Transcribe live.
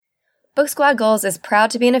Book Squad Goals is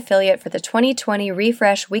proud to be an affiliate for the 2020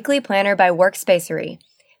 Refresh Weekly Planner by Workspacery.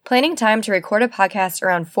 Planning time to record a podcast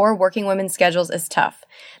around 4 working women's schedules is tough.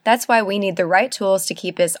 That's why we need the right tools to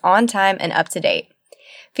keep us on time and up to date.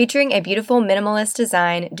 Featuring a beautiful minimalist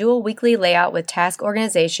design, dual weekly layout with task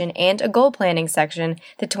organization, and a goal planning section,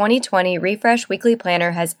 the 2020 Refresh Weekly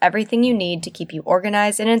Planner has everything you need to keep you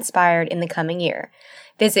organized and inspired in the coming year.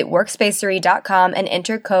 Visit workspacery.com and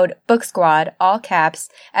enter code BOOKSQUAD, all caps,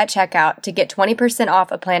 at checkout to get 20%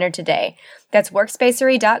 off a planner today. That's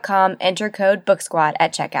workspacery.com, enter code BOOKSQUAD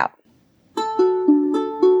at checkout.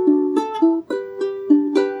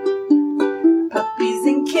 Puppies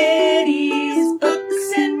and kitties,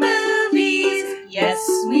 books and movies. Yes,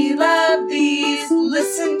 we love these.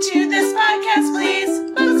 Listen to this podcast,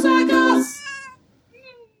 please. Books like us.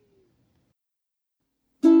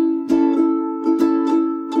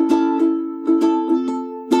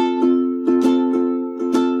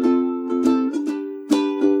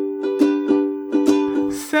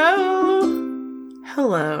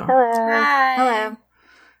 Hello. Hi. Hello.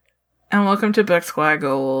 And welcome to Book Squad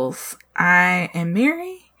Goals. I am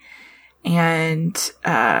Mary, and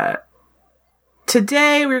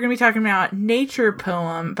today we're going to be talking about Nature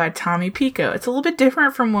Poem by Tommy Pico. It's a little bit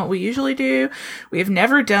different from what we usually do. We have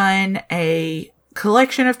never done a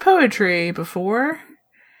collection of poetry before.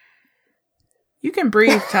 You can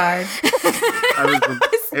breathe, Todd.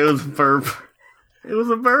 It was a burp. It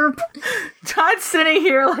was a burp. Todd's sitting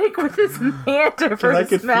here like with his hand over I his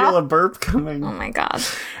could mouth. feel a burp coming. Oh my god.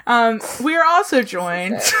 We are also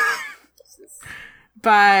joined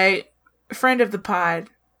by a friend of the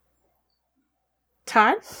pod,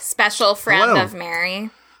 Todd. Special friend Hello. of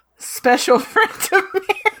Mary. Special friend of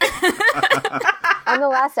Mary. On the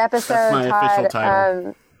last episode, That's my official Todd,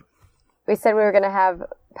 title. we said we were going to have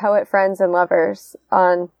poet friends and lovers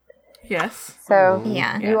on. Yes. So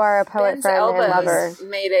Yeah. you are a poet Ben's friend and lover. Elbows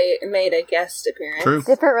made a guest appearance. True.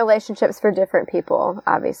 Different relationships for different people,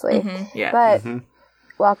 obviously. Mm-hmm. Yeah. But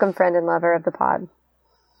welcome, friend and lover of the pod.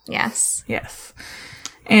 Yes. Yes.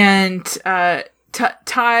 And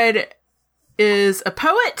Todd is a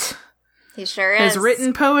poet. He sure is. Has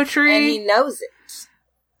written poetry. And he knows it.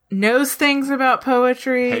 knows things about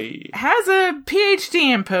poetry. Hey. Has a PhD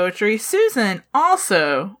in poetry. Susan,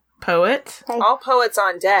 also poet. Hey. All poets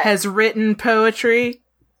on deck. Has written poetry,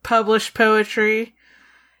 published poetry,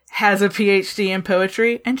 has a PhD in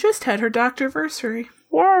poetry, and just had her doctorversary.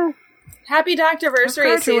 Yeah, Happy doctorversary,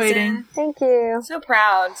 Graduating. Susan. thank you. So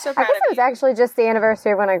proud. So I proud guess of it was you. actually just the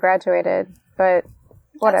anniversary of when I graduated, but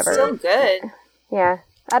whatever. That's still good. Yeah,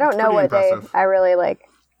 I don't know pretty what impressive. day I really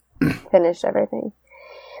finished everything.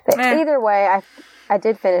 But either way, I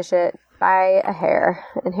did finish it by a hair,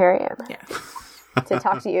 and here I am to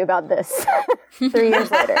talk to you about this 3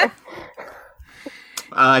 years later.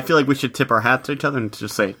 I feel like we should tip our hat to each other and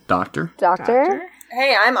just say, Doctor. Doctor?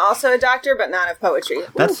 Hey, I'm also a doctor, but not of poetry.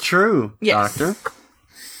 That's true, Yes. Doctor.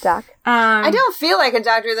 Doc. I don't feel like a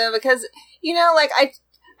doctor, though, because, you know, like,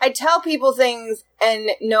 I tell people things and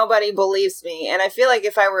nobody believes me. And I feel like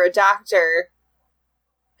if I were a doctor,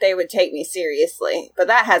 they would take me seriously. But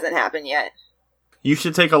that hasn't happened yet. You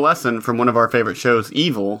should take a lesson from one of our favorite shows,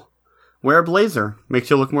 Evil. Wear a blazer. Makes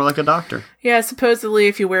you look more like a doctor. Yeah, supposedly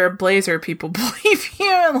if you wear a blazer, people believe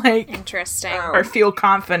you and, Interesting. Oh. or feel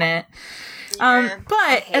confident. Yeah.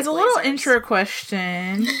 But as a little blazers. intro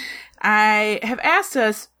question, I have asked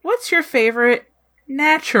us, what's your favorite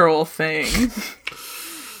natural thing?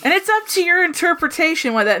 And it's up to your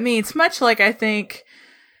interpretation what that means. Much like I think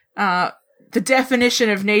the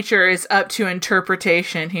definition of nature is up to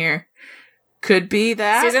interpretation here. Could be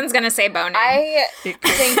that. Susan's gonna say boning.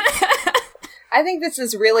 I think this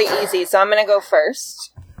is really easy, so I'm going to go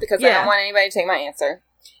first because I Yeah. don't want anybody to take my answer.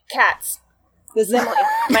 Cats. This is Emily.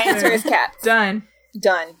 My answer is cats. Done.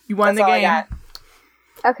 Done. You won That's the all game. I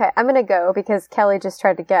got. Okay, I'm going to go because Kelli just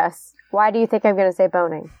tried to guess. Why do you think I'm going to say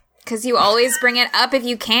boning? Because you always bring it up if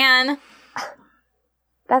you can.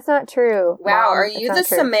 That's not true. Wow, Mom. are It's you not the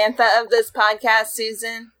true. Samantha of this podcast,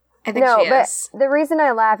 Susan? I think No, she but is. the reason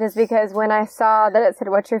I laughed is because when I saw that it said,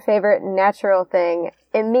 what's your favorite natural thing?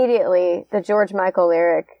 Immediately, the George Michael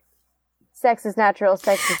lyric, sex is natural,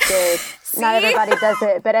 sex is good. Not everybody does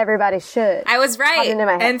it, but everybody should. I was Popped right. into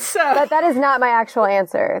my head. And so, But that is not my actual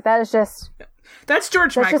answer. That is just, that's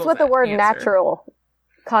George that's Michael's just what the word answer. natural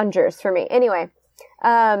conjures for me. Anyway,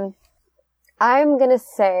 I'm gonna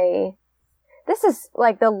say, this is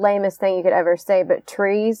like the lamest thing you could ever say, but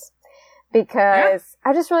trees. Because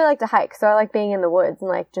I just really like to hike, so I like being in the woods and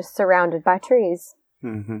like just surrounded by trees.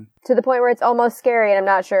 Mm-hmm. To the point where it's almost scary and I'm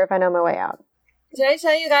not sure if I know my way out. Did I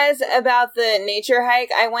tell you guys about the nature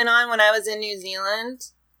hike I went on when I was in New Zealand?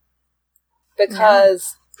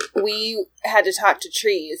 because we had to talk to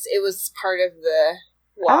trees. It was part of the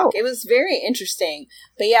walk. It was very interesting.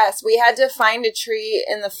 But yes, we had to find a tree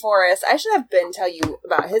in the forest. I should have Ben tell you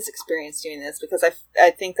about his experience doing this because I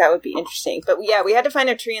think that would be interesting. But yeah, we had to find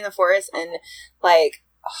a tree in the forest and like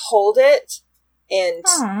hold it and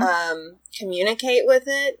communicate with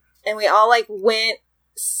it. And we all like went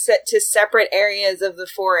to separate areas of the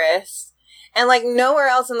forest. And like nowhere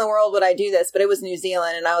else in the world would I do this, but it was New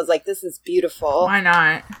Zealand, and I was like, "This is beautiful." Why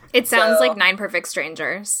not? It sounds like 9 Perfect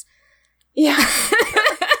Strangers. Yeah.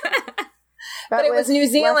 But it was New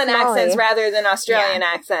Zealand accents rather than Australian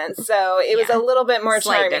accents, so it was a little bit more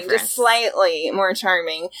charming, just slightly more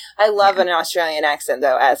charming. I love an Australian accent,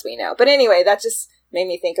 though, as we know. But anyway, that just made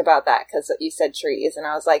me think about that because you said trees, and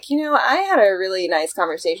I was like, I had a really nice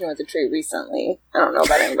conversation with a tree recently. I don't know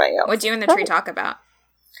about anybody else. What'd you and the tree talk about?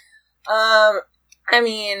 I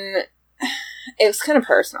mean, it was kind of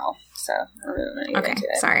personal, so I don't really want to get into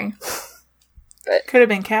it. Sorry. But could have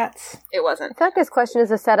been cats. It wasn't. I feel like this question is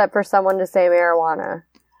a setup for someone to say marijuana.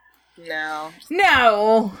 No.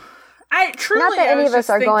 I truly. Not that any of us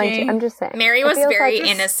are going to. I'm just saying. Mary was very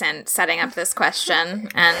innocent setting up this question,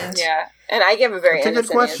 and and I gave a very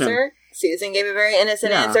innocent answer. Susan gave a very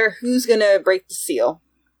innocent answer. Who's gonna break the seal?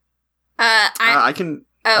 I can.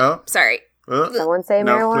 Oh, sorry. Someone say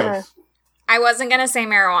marijuana. Please. I wasn't gonna say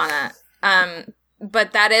marijuana,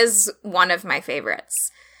 but that is one of my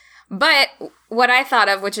favorites. But what I thought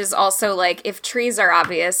of, which is also like, if trees are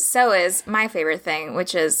obvious, so is my favorite thing,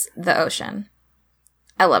 which is the ocean.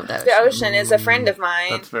 I love the ocean. The ocean is a friend of mine.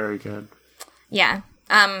 That's very good. Yeah.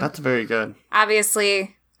 That's very good.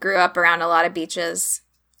 Obviously, grew up around a lot of beaches.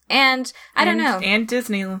 And I don't know. And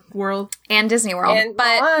Disney World. And Disney World. And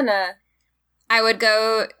but Moana. I would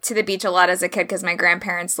go to the beach a lot as a kid because my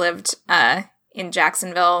grandparents lived in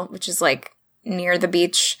Jacksonville, which is like near the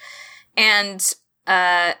beach. And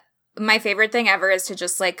my favorite thing ever is to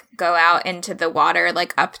just like go out into the water,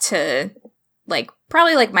 like up to like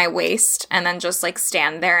probably like my waist, and then just like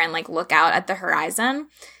stand there and like look out at the horizon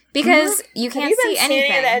because you can't see anything. Have you been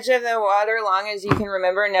standing at the edge of the water long as you can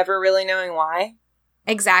remember, never really knowing why?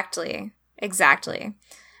 Exactly.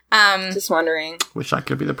 Just wondering. Wish I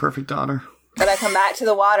could be the perfect daughter. But I come back to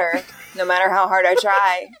the water, no matter how hard I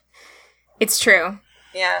try. It's true.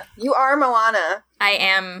 Yeah. You are Moana. I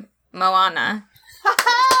am Moana.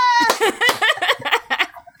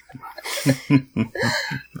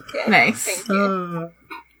 Okay. Nice. Thank you.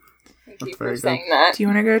 Thank you for saying good. that. Do you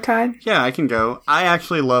want to go, Todd? Yeah, I can go. I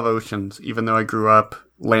actually love oceans, even though I grew up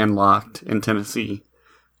landlocked in Tennessee.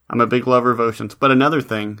 I'm a big lover of oceans. But another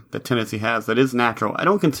thing that Tennessee has that is natural, I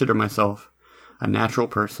don't consider myself a natural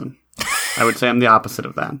person. I would say I'm the opposite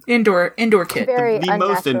of that. Indoor kid. The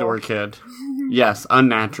most indoor kid. Yes,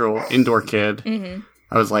 unnatural, indoor kid. Mm-hmm.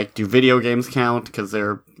 I was like, do video games count? Because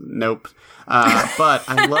they're, nope. But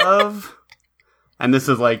I love, and this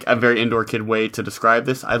is like a very indoor kid way to describe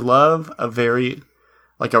this, I love a very,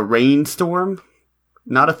 like a rainstorm,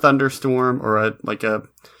 not a thunderstorm or a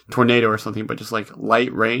tornado or something, but just like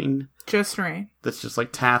light rain. Just rain. That's just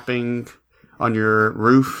like tapping on your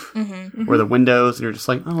roof or the windows, and you're just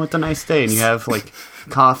like, oh, it's a nice day, and you have like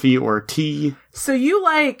coffee or tea. So you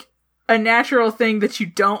like a natural thing that you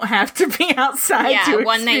don't have to be outside to experience.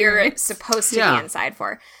 One that you're supposed to be inside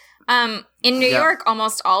for. In New York,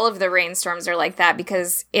 almost all of the rainstorms are like that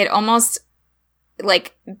because it almost,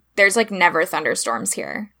 like, there's, like, never thunderstorms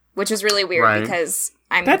here, which is really weird because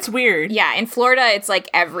That's weird. Yeah, in Florida, it's like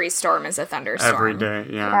every storm is a thunderstorm. Every day,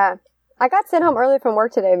 yeah. I got sent home early from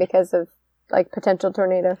work today because of, like, potential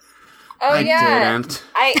tornadoes. Oh, I didn't.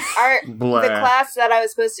 The class that I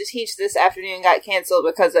was supposed to teach this afternoon got canceled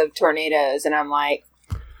because of tornadoes, and I'm like...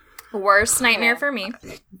 Worst nightmare for me.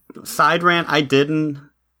 Side rant, I didn't.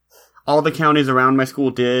 All the counties around my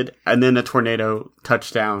school did, and then a tornado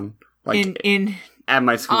touched down. Like, at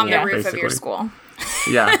my school, on the roof basically. of your school.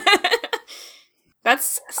 Yeah.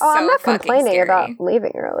 That's so I'm not fucking complaining scary. about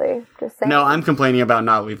leaving early. Just saying. No, I'm complaining about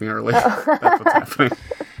not leaving early. That's what's happening.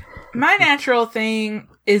 My natural thing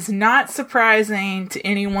is not surprising to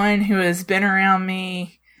anyone who has been around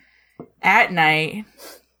me at night.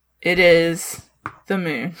 It is the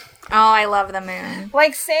moon. Oh, I love the moon.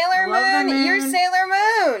 Like Sailor Moon? You're Sailor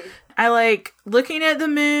Moon! I like looking at the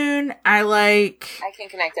moon. I can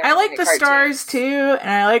connect I like the stars too, and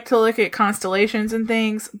I like to look at constellations and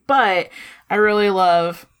things, but I really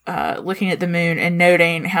love looking at the moon and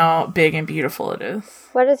noting how big and beautiful it is.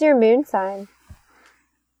 What is your moon sign?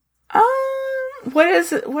 What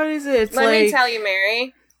is it? It's Let me tell you,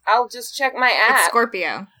 Mary. I'll just check my app. It's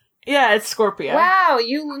Scorpio. Yeah, it's Scorpio. Wow,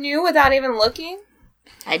 you knew without even looking?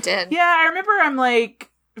 I did. Yeah, I remember I'm like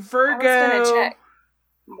Virgo, I was gonna check,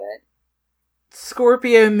 but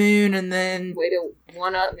Scorpio moon, and then way to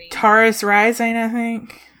one-up me. Taurus rising, I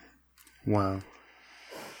think. Wow.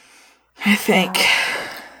 I think.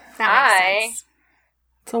 That makes sense.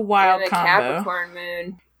 It's a wild And a combo. Capricorn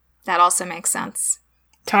moon. That also makes sense.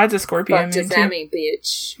 Todd's a Scorpio Fuck moon, does too. that mean,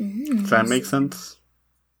 bitch? Does that make sense?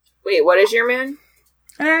 Wait, what is your moon?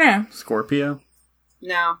 I don't know. Scorpio?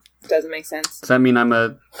 No, doesn't make sense. Does that mean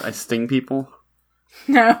I sting people?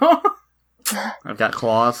 No. I've got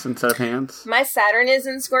claws instead of hands? My Saturn is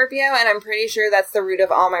in Scorpio, and I'm pretty sure that's the root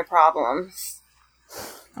of all my problems.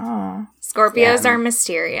 Oh. Scorpios are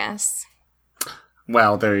mysterious.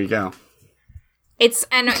 Well, there you go.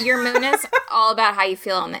 And your moon is all about how you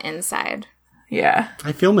feel on the inside. Yeah.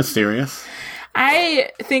 I feel mysterious.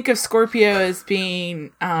 I think of Scorpio as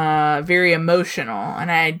being very emotional,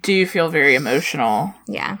 and I do feel very emotional.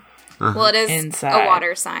 Yeah. Well, it is Inside. a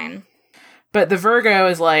water sign. But the Virgo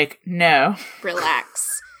is like, no.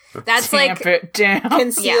 Relax. That's Tamp it down.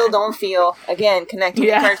 Conceal, Yeah. don't feel. Again, connecting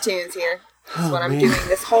Yeah. to cartoons here. That's what I'm doing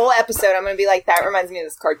this whole episode. I'm going to be like, that reminds me of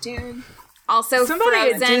this cartoon. also Somebody at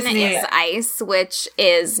frozen Disney- is ice, which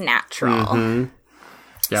is natural. Mm-hmm.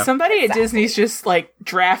 Yep. Somebody at Disney's just like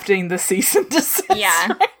drafting the cease and desist. Yeah.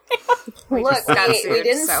 Look, got we sued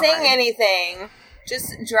didn't so sing hard. anything.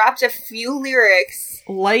 Just dropped a few lyrics.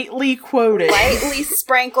 Lightly quoted. Lightly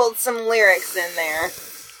sprinkled some lyrics in there.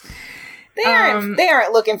 They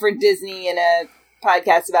aren't looking for Disney in a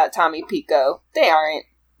podcast about Tommy Pico. They aren't.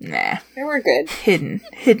 Nah. They were good. Hidden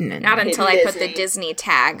in Not there. until I put the Disney. Disney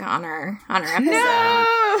tag on our episode.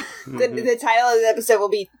 No! The title of the episode will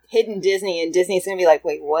be Hidden Disney, and Disney's going to be like,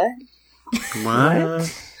 wait, what?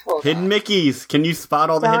 What? Hold Hidden on. Mickeys. Can you spot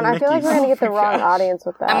all the Don, hidden I feel like Mickeys? we're going to get the wrong audience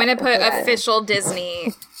with that. I'm going to put official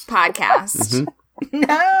Disney podcast.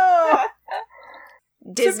 No!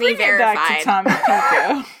 Disney to bring it back to verified.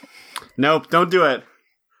 Tommy Pico. Nope, don't do it.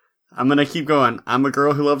 I'm gonna keep going. I'm a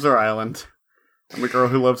girl who loves her island. I'm a girl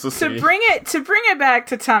who loves the to sea. bring it back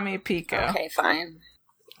to Tommy Pico. Okay, fine.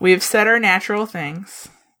 We've said our natural things.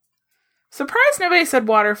 Surprised nobody said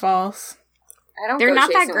waterfalls. I don't They're go not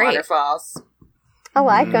that chasing great. waterfalls. I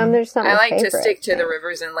like them. They're just not I my like to favorite. stick to the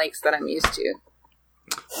rivers and lakes that I'm used to.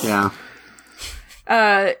 Yeah.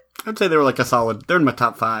 I'd say they were like a solid. They're in my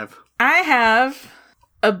top 5. I have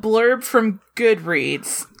a blurb from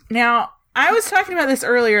Goodreads. Now, I was talking about this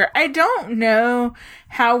earlier. I don't know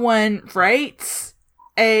how one writes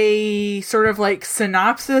a sort of like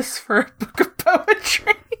synopsis for a book of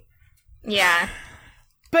poetry. Yeah.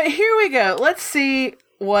 But here we go. Let's see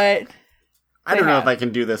what I don't they know have. if I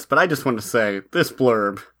can do this, but I just want to say this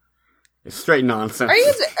blurb is straight nonsense. Are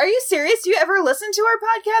you serious? Do you ever listen to our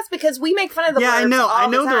podcast? Because we make fun of the Yeah, blurbs I know. all I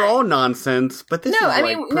the know they're time. all nonsense, but this No, is I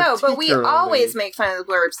like mean, no, but we particularly always make fun of the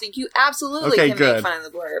blurbs. So you absolutely Okay, can good. make fun of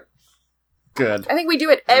the blurb. good. I think we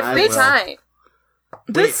do it And I every will. time.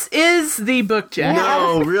 This is the book jacket.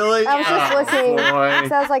 No, really? I was just listening. boy.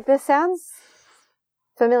 So I was like, this sounds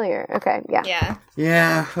familiar. Okay, yeah. Yeah.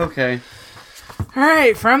 Yeah, okay. All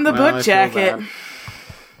right, from the Well, I book feel jacket. bad.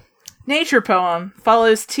 Nature poem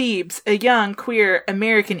follows Teebs, a young, queer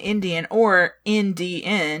American Indian, or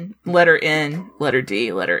NDN, letter N, letter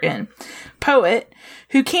D, letter N, poet,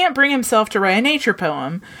 who can't bring himself to write a nature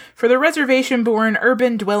poem. For the reservation-born,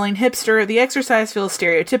 urban-dwelling hipster, the exercise feels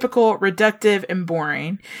stereotypical, reductive, and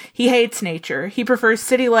boring. He hates nature. He prefers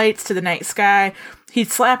city lights to the night sky. He'd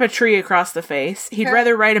slap a tree across the face. He'd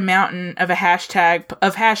rather write a mountain of hashtag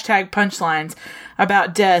punchlines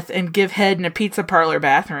about death and give head in a pizza parlor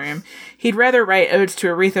bathroom. He'd rather write odes to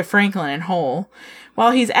Aretha Franklin and Hole.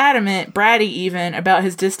 While he's adamant, bratty even, about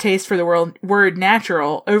his distaste for the word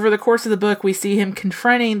natural, over the course of the book we see him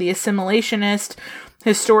confronting the assimilationist,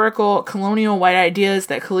 historical, colonial white ideas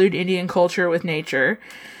that collude Indian culture with nature.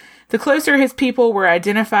 The closer his people were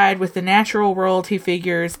identified with the natural world, he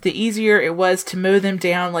figures, the easier it was to mow them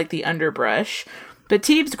down like the underbrush. But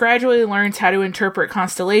Teebs gradually learns how to interpret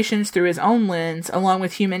constellations through his own lens, along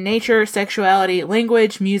with human nature, sexuality,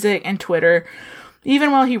 language, music, and Twitter, even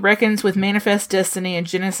while he reckons with manifest destiny and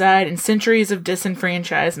genocide and centuries of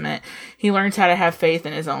disenfranchisement. He learns how to have faith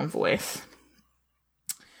in his own voice.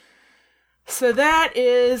 So that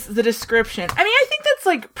is the description. I mean, I think that's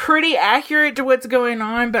like pretty accurate to what's going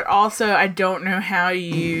on, but also I don't know how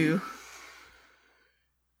you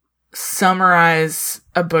summarize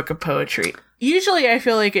a book of poetry. Usually I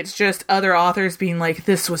feel like it's just other authors being like,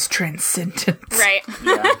 this was transcendent. Right.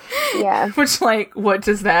 Yeah. Yeah. Which, like, what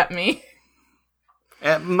does that mean?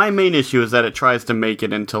 My main issue is that it tries to make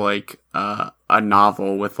it into like a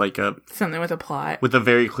novel with like Something with a plot. with a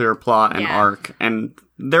very clear plot and Yeah. arc, and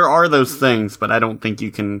there are those things, but I don't think you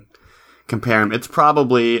can compare them. It's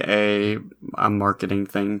probably a marketing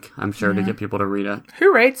thing, I'm sure, to get people to read it.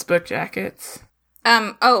 Who writes book jackets?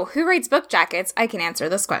 Who writes book jackets? I can answer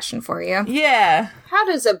this question for you. Yeah. How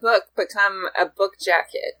does a book become a book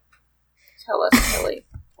jacket? Tell us, Kelli.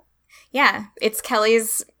 Yeah, it's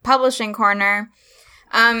Kelli's publishing corner.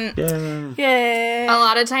 Yeah. Yay. A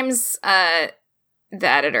lot of times, the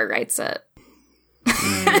editor writes it.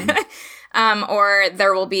 Or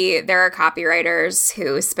there are copywriters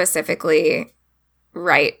who specifically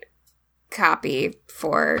write copy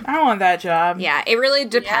for... I want that job. Yeah, it really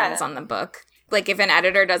depends on the book. Like, if an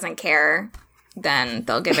editor doesn't care, then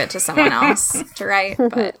they'll give it to someone else to write.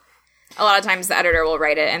 But a lot of times the editor will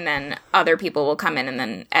write it, and then other people will come in and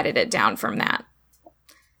then edit it down from that.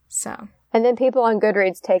 So... And then people on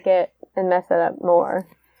Goodreads take it and mess it up more.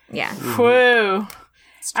 Yeah. Whoa.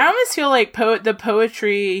 I almost feel like the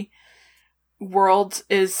poetry world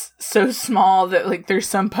is so small that, like, there's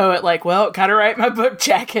some poet like, well, gotta write my book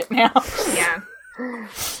jacket now. Yeah.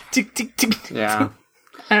 Tick, tick, tick. Yeah.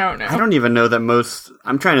 I don't know. I don't even know that most...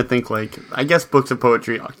 I'm trying to think, like... I guess books of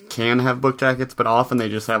poetry can have book jackets, but often they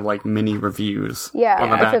just have, like, mini reviews. Yeah, on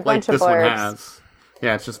the it's back. a Like, bunch of this one blurbs. has.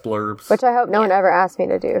 Yeah, it's just blurbs. Which I hope no one ever asked me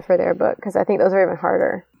to do for their book, because I think those are even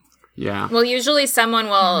harder. Yeah. Well, usually someone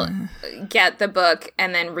will get the book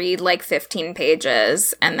and then read, like, 15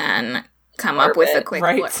 pages and then come up with a quick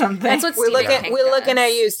Write blurb. something. That's what We're Stephen King looking does.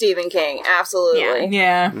 at you, Stephen King. Absolutely.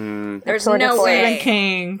 Yeah. There's Tour de no force. way Stephen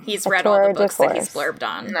King. he's A read all tour the de books that he's force. blurbed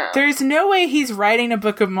on. No. There's no way he's writing a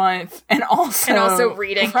book a month and also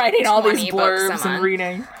reading writing all these 20 books a blurbs and month.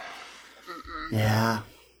 reading. Yeah.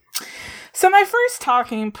 So my first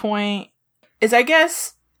talking point is, I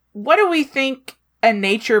guess, what do we think a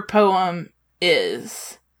nature poem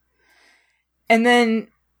is? And then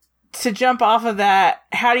to jump off of that,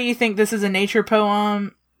 how do you think this is a nature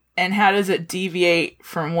poem, and how does it deviate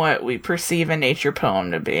from what we perceive a nature poem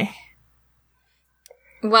to be?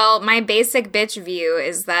 Well, my basic bitch view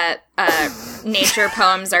is that nature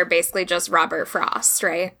poems are basically just Robert Frost,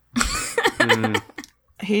 right?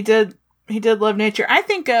 He did love nature. I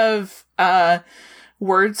think of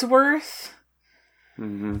Wordsworth,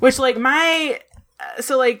 which, like,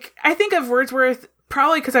 I think of Wordsworth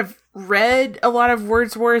probably because I've read a lot of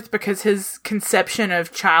Wordsworth, because his conception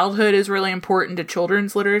of childhood is really important to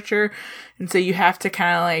children's literature, and so you have to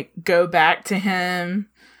kind of, like, go back to him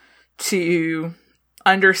to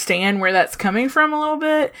understand where that's coming from a little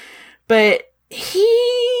bit. But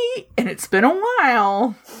and it's been a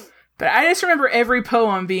while, but I just remember every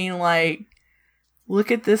poem being like,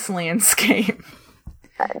 look at this landscape.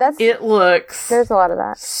 It looks There's a lot of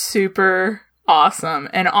that. super awesome.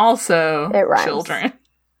 And also It rhymes. children.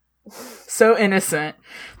 So innocent.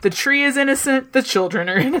 The tree is innocent. The children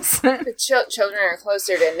are innocent. The children are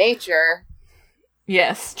closer to nature.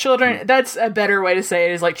 Yes, children. That's a better way to say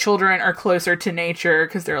it, is like children are closer to nature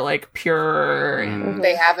because they're like pure and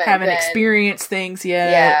They haven't been- experienced things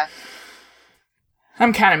yet. Yeah.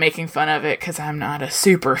 I'm kind of making fun of it because I'm not a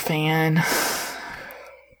super fan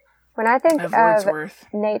When I think of of Wordsworth.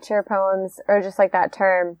 nature poems, or just like that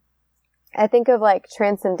term, I think of like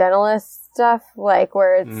transcendentalist stuff, like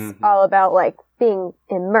where it's all about like being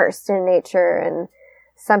immersed in nature and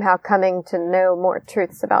somehow coming to know more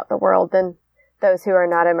truths about the world than those who are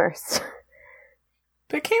not immersed.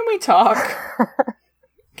 But can we talk?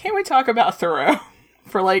 Can we talk about Thoreau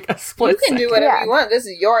for like a split You can do second? whatever Yeah. you want. This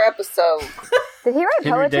is your episode. Did he write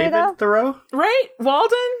Henry poetry David though? Thoreau? Right?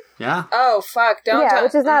 Walden? Yeah. Oh, fuck. Don't Yeah, talk-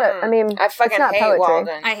 which is not a- I mean, I fucking it's not hate poetry.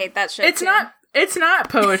 Walden. I hate that shit. It's too. not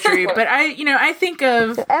poetry, but I think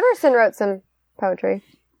of, Emerson wrote some poetry.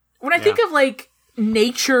 when I think of like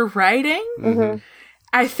nature writing,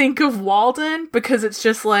 I think of Walden, because it's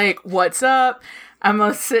just like, what's up? I'm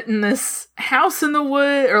gonna sit in this house in the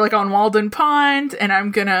wood, or like on Walden Pond, and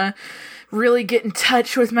I'm gonna really get in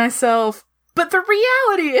touch with myself. But the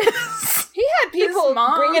reality is, He had people His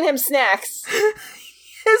mom- bringing him snacks.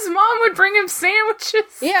 his mom would bring him sandwiches.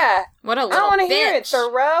 Yeah. What a I little don't want to bitch. hear it,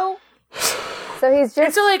 Thoreau. So he's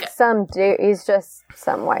just so, like- some dude. He's just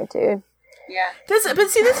some white dude. Yeah. But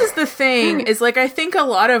see, this is the thing, is like, I think a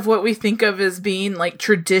lot of what we think of as being like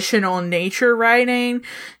traditional nature writing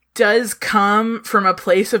does come from a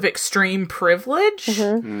place of extreme privilege.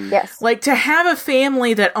 Yes. Like, to have a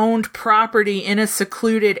family that owned property in a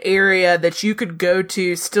secluded area that you could go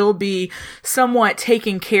to, still be somewhat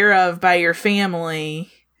taken care of by your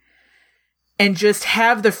family, and just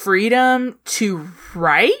have the freedom to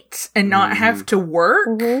write and not have to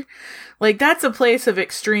work. Like, that's a place of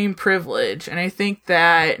extreme privilege. And I think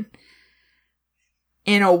that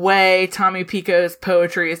in a way, Tommy Pico's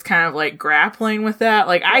poetry is kind of like grappling with that.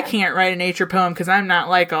 Like, I can't write a nature poem because I'm not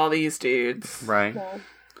like all these dudes. Right. Yeah.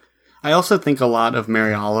 I also think a lot of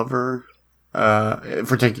Mary Oliver,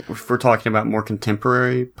 if we're talking about more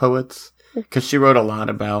contemporary poets, because she wrote a lot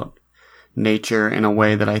about nature in a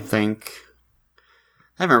way that I think...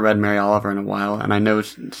 I haven't read Mary Oliver in a while, and I know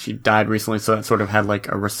she died recently, so that sort of had like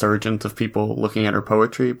a resurgence of people looking at her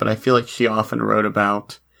poetry, but I feel like she often wrote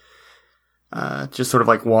about just sort of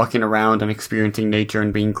like walking around and experiencing nature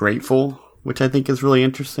and being grateful, which I think is really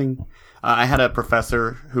interesting. I had a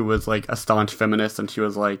professor who was like a staunch feminist, and she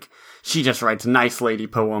was like, she just writes nice lady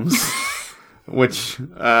poems. Which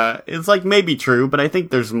is like maybe true, but I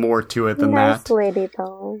think there's more to it than nice that. lady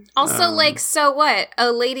poem. Also, like, so what?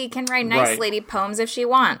 A lady can write nice lady poems if she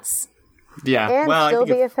wants. Yeah, And well, still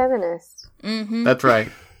be a feminist. Mm-hmm. That's right.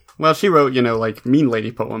 Well, she wrote, like mean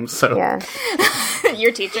lady poems. So Yeah.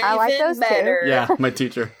 Your teacher? I like those better. yeah, my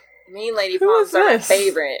teacher. Mean lady Who poems is are my this?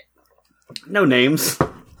 favorite. No names.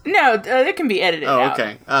 No, it can be edited out.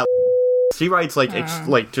 Okay. She writes like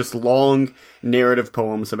like just long narrative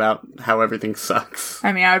poems about how everything sucks.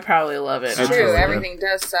 I mean, I would probably love it. It's True, really good. everything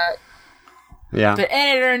does suck. Yeah. But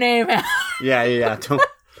edit her name out. Yeah. Don't...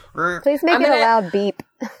 Please make I'm it gonna- a loud beep.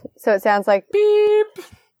 So it sounds like, Beep.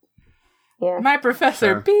 yeah. My professor.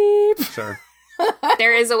 Sure. Beep. Sure.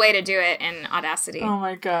 There is a way to do it in Audacity. Oh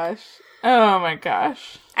my gosh. Oh my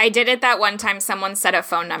gosh. I did it that one time someone said a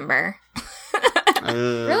phone number.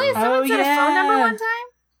 Really? Someone Oh, said a phone number yeah. one time?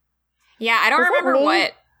 Yeah, I don't Was that remember me?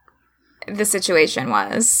 what the situation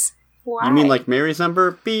was. Why? You mean like Mary's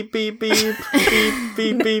number? Beep, beep, beep, beep,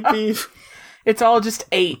 beep, beep, beep. It's all just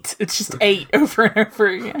 8. It's just 8 over and over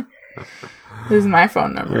again. This is my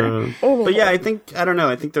phone number. But yeah, I think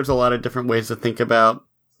there's a lot of different ways to think about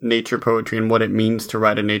nature poetry and what it means to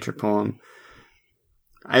write a nature poem.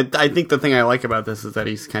 I think the thing I like about this is that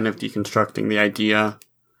he's kind of deconstructing the idea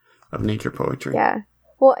of nature poetry. Yeah.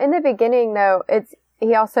 Well, in the beginning, though,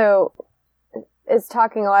 he also is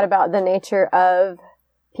talking a lot about the nature of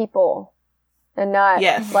people and not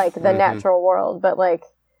Yes. like the natural world, but like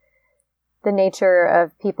the nature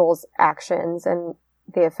of people's actions and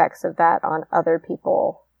the effects of that on other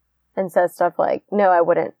people, and says stuff like, no, I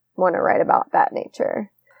wouldn't want to write about that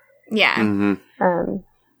nature. Yeah. Mm-hmm.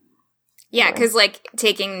 Yeah, because like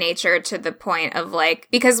taking nature to the point of like,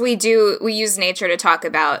 because we use nature to talk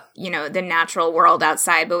about, the natural world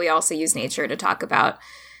outside, but we also use nature to talk about,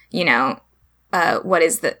 what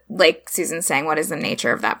is like Susan's saying, what is the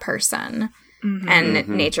nature of that person? Mm-hmm. And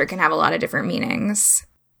nature can have a lot of different meanings.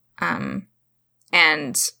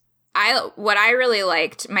 And what I really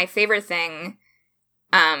liked, my favorite thing,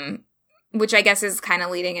 which I guess is kind of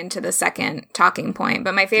leading into the second talking point,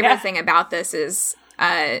 but my favorite thing about this is,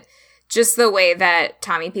 just the way that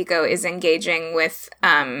Tommy Pico is engaging with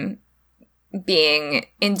being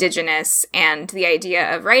indigenous and the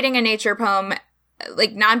idea of writing a nature poem,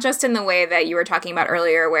 like not just in the way that you were talking about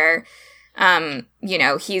earlier where,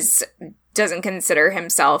 he's doesn't consider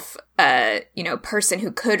himself a, person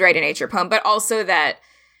who could write a nature poem, but also that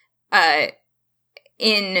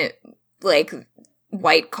in like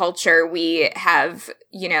white culture, we have,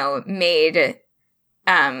 made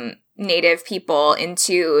Native people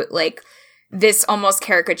into like this almost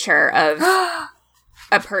caricature of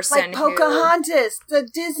a person like Pocahontas, the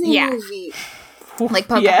Disney Yeah. movie. like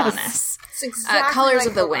Pocahontas. It's exactly Colors like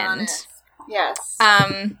of the Pocahontas. Yes.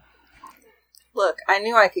 Wind. Look, I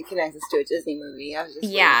knew I could connect this to a Disney movie. I was just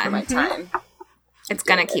waiting for my time. It's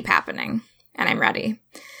gonna keep happening, and I'm ready.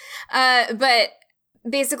 But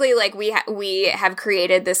basically, like we have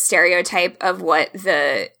created this stereotype of what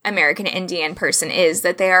the American Indian person is,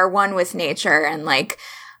 that they are one with nature and like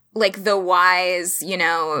the wise,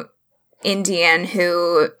 Indian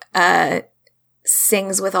who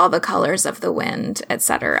sings with all the colors of the wind,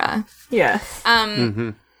 etc. Yes.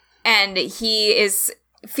 And he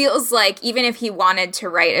feels like even if he wanted to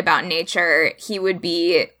write about nature, he would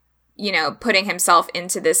be, putting himself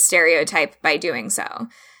into this stereotype by doing so.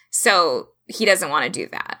 So he doesn't want to do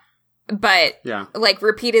that. But like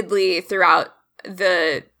repeatedly throughout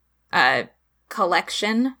the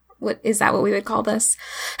collection, is that what we would call this?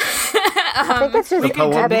 I think it's just The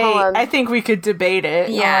poem? a poem. I think we could debate it,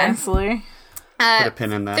 Yeah. honestly. Put a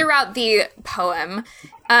pin in that. Throughout the poem,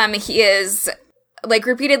 he is like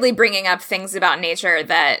repeatedly bringing up things about nature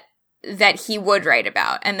that he would write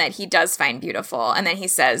about and that he does find beautiful. And then he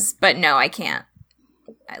says, but no, I can't.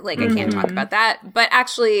 Like, I can't talk about that. But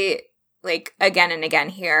actually, like, again and again,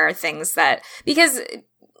 here are things that, because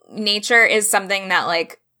nature is something that,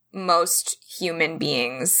 like, most human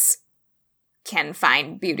beings can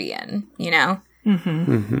find beauty in,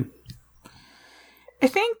 I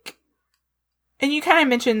think, and you kind of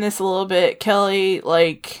mentioned this a little bit, Kelly,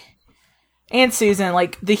 like, and Susan,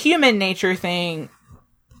 like, the human nature thing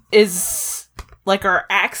is, like, our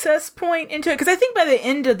access point into it. Because I think by the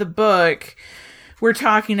end of the book, we're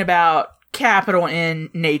talking about capital N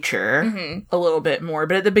nature a little bit more.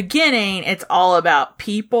 But at the beginning, it's all about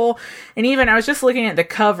people. And even, I was just looking at the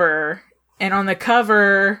cover, and on the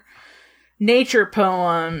cover, nature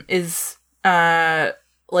poem is,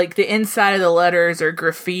 like, the inside of the letters are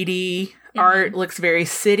graffiti art, looks very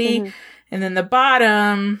city. And then the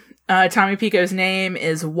bottom, Tommy Pico's name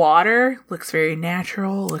is water, looks very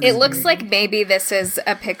natural. It looks like maybe this is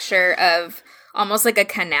a picture of almost like a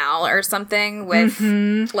canal or something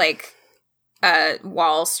with, like, a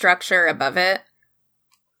wall structure above it.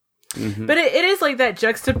 But it is like that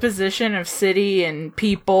juxtaposition of city and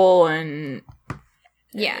people and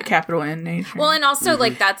capital N nature. Well, and also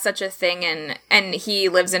like that's such a thing, and he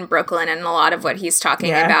lives in Brooklyn, and a lot of what he's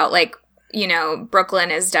talking about, like, you know,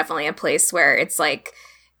 Brooklyn is definitely a place where it's like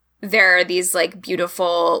there are these like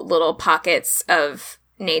beautiful little pockets of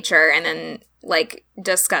nature, and then like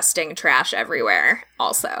disgusting trash everywhere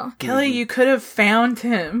also. Kelly, you could have found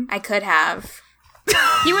him. I could have.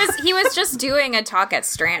 He was just doing a talk at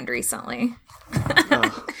Strand recently.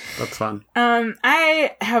 Oh, that's fun.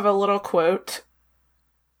 I have a little quote,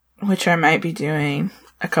 which I might be doing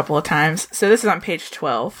a couple of times. So this is on page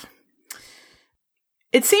 12.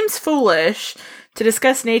 It seems foolish to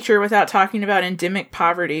discuss nature without talking about endemic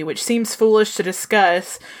poverty, which seems foolish to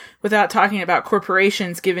discuss without talking about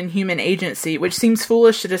corporations given human agency, which seems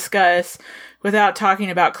foolish to discuss without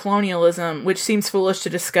talking about colonialism, which seems foolish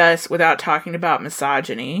to discuss without talking about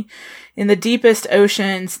misogyny. In the deepest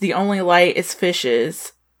oceans, the only light is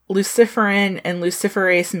fishes. Luciferin and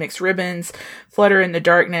luciferase mixed ribbons flutter in the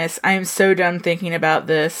darkness. I am so dumb thinking about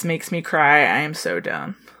this. Makes me cry. I am so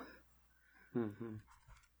dumb.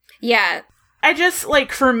 Yeah. I just,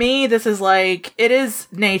 like, for me, this is like, it is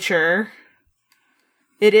nature.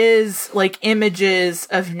 It is, like, images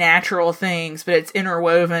of natural things, but it's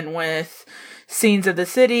interwoven with scenes of the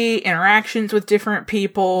city, interactions with different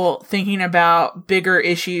people, thinking about bigger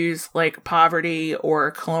issues like poverty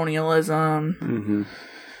or colonialism.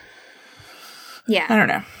 Yeah. I don't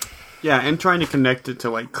know. Yeah, and trying to connect it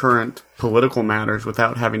to, like, current political matters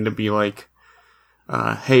without having to be like,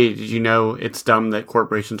 hey, did you know it's dumb that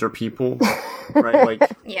corporations are people? Right?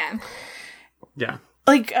 Like, Yeah. yeah.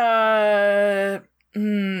 Like,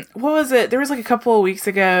 what was it? There was like a couple of weeks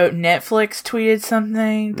ago, Netflix tweeted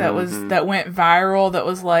something that that went viral. That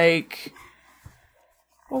was like,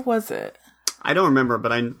 what was it? I don't remember,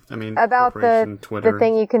 but I mean, About Twitter. the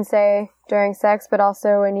thing you can say during sex, but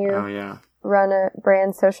also when you run a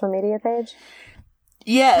brand social media page.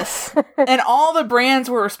 Yes, and all the brands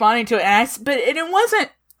were responding to it, but it wasn't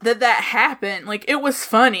that happened. Like, it was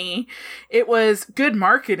funny, it was good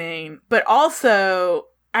marketing, but also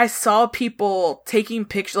I saw people taking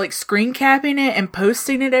pictures, like screen capping it and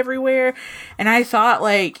posting it everywhere, and I thought,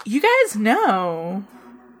 like, you guys know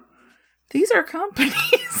these are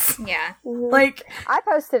companies. Yeah. Like, I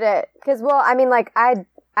posted it because, well, I mean, like, I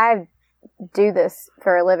do this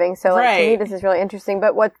for a living, so like, to me this is really interesting.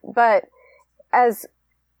 But as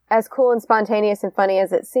cool and spontaneous and funny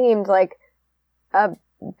as it seemed, like, a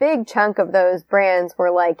big chunk of those brands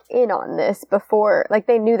were like in on this before, like,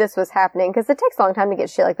 they knew this was happening, because it takes a long time to get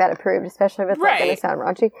shit like that approved, especially if it's like gonna sound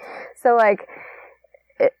raunchy. So like,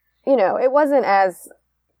 it, you know, it wasn't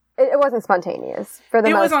spontaneous for the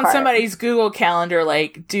most part. It was on somebody's Google Calendar,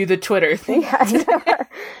 like, do the Twitter thing.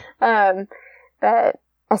 Yeah. But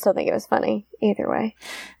I still think it was funny either way.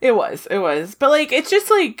 It was. But, like, it's just,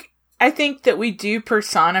 like, I think that we do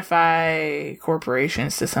personify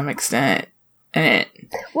corporations to some extent.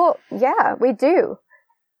 Well, yeah, we do.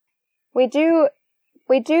 We do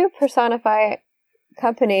personify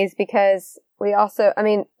companies because we also, I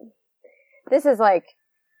mean, this is like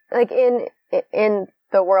in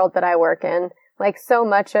the world that I work in, like, so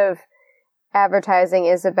much of advertising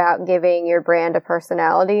is about giving your brand a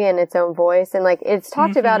personality and its own voice. And, like, it's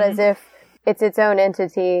talked about as if it's its own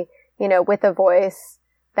entity, you know, with a voice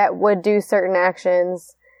that would do certain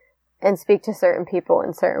actions and speak to certain people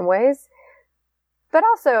in certain ways. But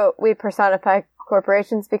also, we personify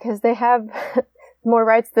corporations because they have more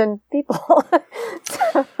rights than people.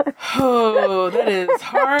 Oh, that is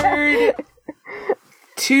hard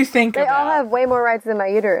to think about. They all have way more rights than my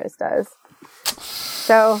uterus does.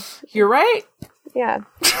 So... You're right. Yeah.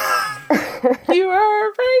 You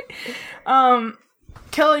are right.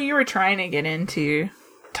 Kelly, you were trying to get into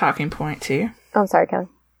Talking Point too. I'm sorry, Kelly.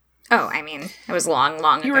 Oh, I mean, it was long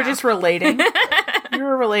ago. You were just relating. You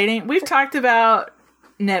were relating. We've talked about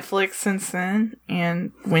Netflix since then,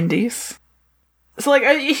 and Wendy's. So, like,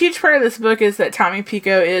 a huge part of this book is that Tommy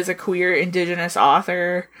Pico is a queer indigenous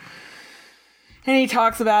author. And he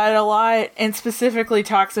talks about it a lot, and specifically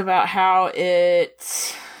talks about how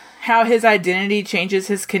his identity changes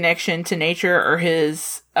his connection to nature, or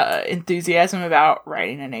his enthusiasm about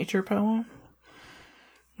writing a nature poem.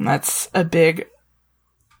 And that's a big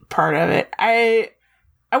part of it. I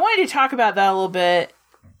wanted to talk about that a little bit.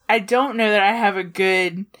 I don't know that I have a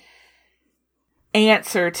good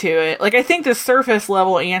answer to it. Like, I think the surface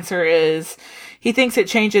level answer is he thinks it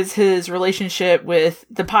changes his relationship with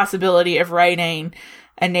the possibility of writing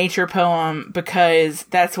a nature poem because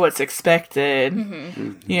that's what's expected.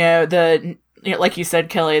 Mm-hmm. You know, like you said,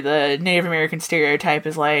 Kelly, the Native American stereotype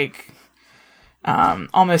is like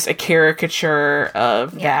almost a caricature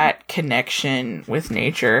of that connection with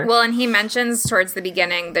nature. Well, and he mentions towards the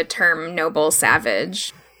beginning the term noble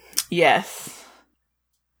savage. Yes.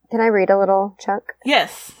 Can I read a little chunk?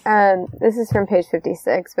 Yes. This is from page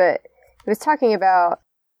 56, but he was talking about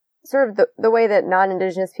sort of the way that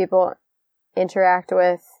non-Indigenous people interact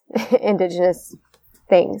with Indigenous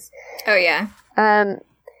things. Oh, yeah.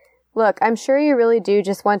 Look, I'm sure you really do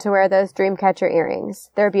just want to wear those Dreamcatcher earrings.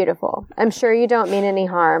 They're beautiful. I'm sure you don't mean any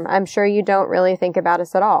harm. I'm sure you don't really think about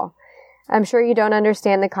us at all. I'm sure you don't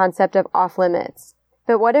understand the concept of off-limits.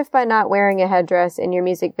 But what if by not wearing a headdress in your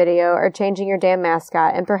music video or changing your damn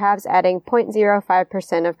mascot and perhaps adding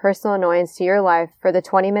 0.05% of personal annoyance to your life for the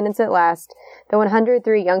 20 minutes it lasts, the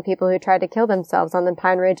 103 young people who tried to kill themselves on the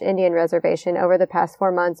Pine Ridge Indian Reservation over the past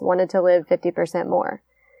 4 months wanted to live 50% more?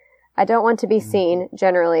 I don't want to be seen,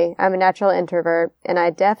 generally. I'm a natural introvert, and I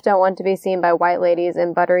don't want to be seen by white ladies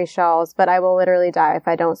in buttery shawls, but I will literally die if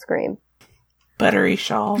I don't scream. Buttery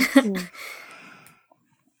shawl.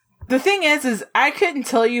 The thing is I couldn't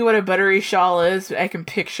tell you what a buttery shawl is, but I can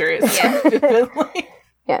picture it so vividly.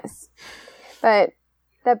 Yes. But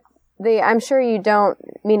I'm sure you don't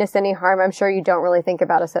mean us any harm. I'm sure you don't really think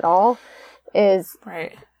about us at all. Is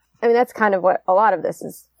right. I mean, that's kind of what a lot of this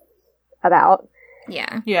is about.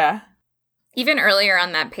 Yeah. Yeah. Even earlier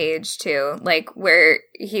on that page, too, like where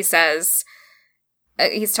he says,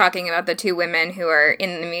 he's talking about the two women who are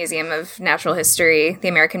in the Museum of Natural History, the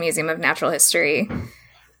American Museum of Natural History.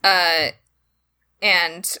 So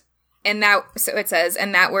it says,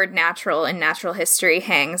 and that word natural in natural history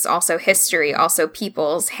hangs, also history, also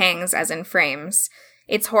peoples, hangs as in frames.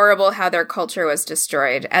 It's horrible how their culture was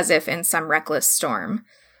destroyed, as if in some reckless storm.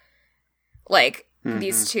 Like,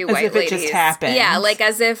 these two as white if ladies. It just happened. Yeah, like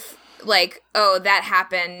as if, like, oh, that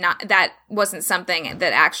happened, that wasn't something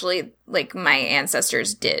that actually, like, my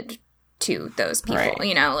ancestors did to those people, right.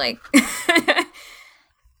 You know, like.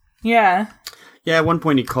 Yeah. Yeah, at one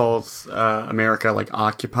point he calls America, like,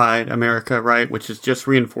 occupied America, right? Which just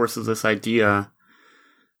reinforces this idea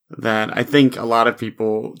that I think a lot of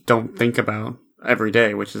people don't think about every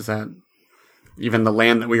day, which is that even the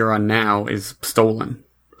land that we are on now is stolen.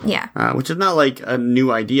 Yeah. Which is not, like, a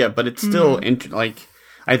new idea, but it's still,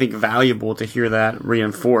 I think, valuable to hear that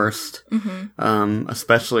reinforced,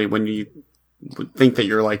 especially when you think that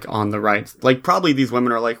you're, like, on the right. Like, probably these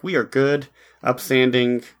women are like, we are good,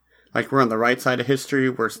 upstanding. Like, we're on the right side of history.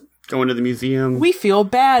 We're going to the museum. We feel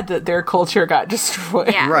bad that their culture got destroyed.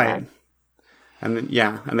 Yeah. Right. And then,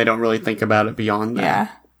 and they don't really think about it beyond that. Yeah.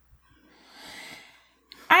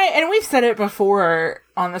 And we've said it before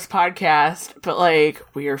on this podcast, but, like,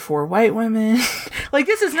 we are 4 white women. Like,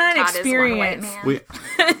 this is not an experience.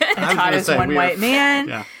 Todd is one white man.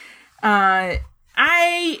 Yeah.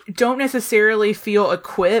 I don't necessarily feel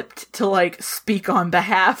equipped to, like, speak on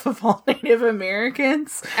behalf of all Native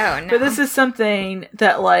Americans. Oh, no. But this is something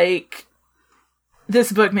that, like,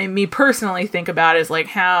 this book made me personally think about is, like,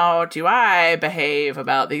 how do I behave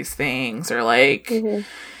about these things? Or, like,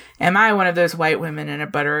 am I one of those white women in a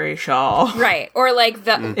buttery shawl? Right. Or, like,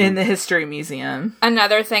 in the History Museum.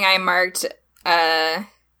 Another thing I marked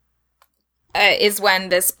is when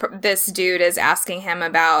this dude is asking him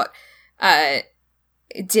about...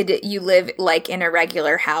 did you live, like, in a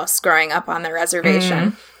regular house growing up on the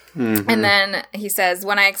reservation? And then he says,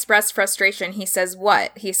 when I express frustration, he says,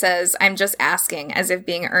 what? He says, I'm just asking, as if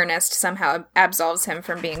being earnest somehow absolves him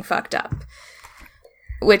from being fucked up.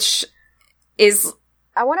 Which is...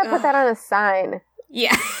 I want to put that on a sign.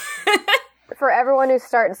 Yeah. For everyone who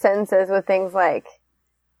starts sentences with things like,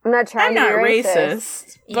 I'm not trying to be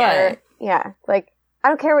racist. Yeah. Yeah. Like, I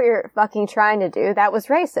don't care what you're fucking trying to do. That was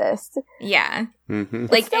racist. Yeah.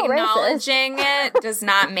 Like, acknowledging it does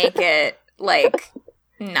not make it, like,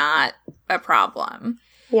 not a problem.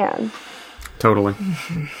 Yeah. Totally.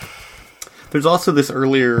 There's also this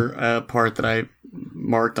earlier part that I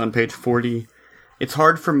marked on page 40 It's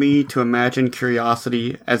hard for me to imagine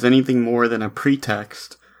curiosity as anything more than a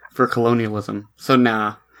pretext for colonialism. So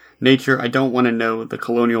nature, I don't want to know the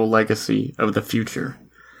colonial legacy of the future.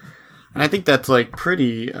 And I think that's like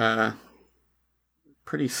pretty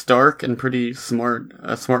stark and pretty smart,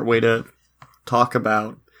 a smart way to talk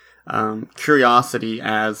about curiosity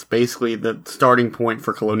as basically the starting point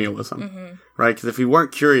for colonialism, right? Because if we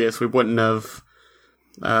weren't curious, we wouldn't have.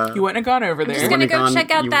 You wouldn't have gone over there. I'm just gonna go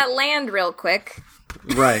check out that land real quick.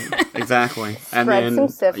 Right, exactly, and then some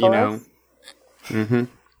syphilis.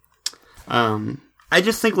 I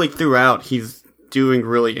just think like throughout he's doing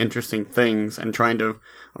really interesting things and trying to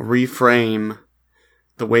reframe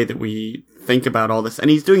the way that we think about all this, and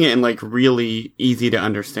he's doing it in like really easy to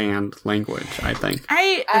understand language. I think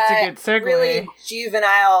that's a good segue. Really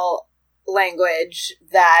juvenile language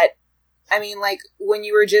that, I mean, like when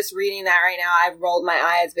you were just reading that right now, I rolled my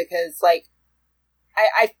eyes because like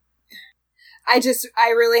I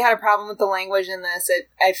really had a problem with the language in this.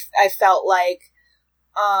 I felt like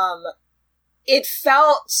it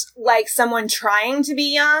felt like someone trying to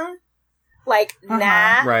be young, like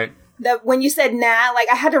nah. Right. When you said nah, like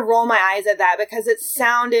I had to roll my eyes at that because it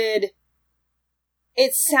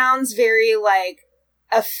sounds very like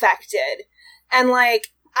affected. And like,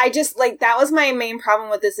 I just like, that was my main problem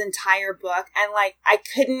with this entire book. And like, I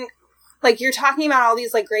couldn't, like, you're talking about all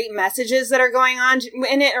these like great messages that are going on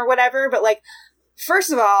in it or whatever. But like,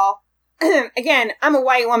 first of all, again, I'm a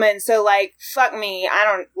white woman, so like, fuck me.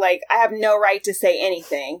 I have no right to say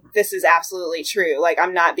anything. This is absolutely true. Like,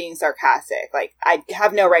 I'm not being sarcastic. Like, I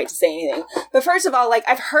have no right to say anything. But first of all, like,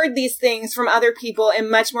 I've heard these things from other people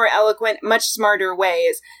in much more eloquent, much smarter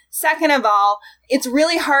ways. Second of all, it's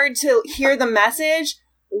really hard to hear the message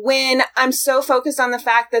when I'm so focused on the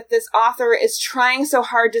fact that this author is trying so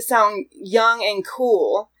hard to sound young and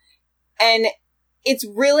cool. And it's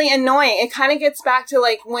really annoying. It kind of gets back to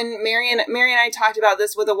like when Mary and I talked about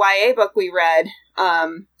this with a YA book we read.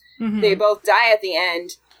 They both die at the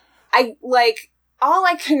end. All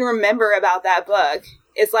I can remember about that book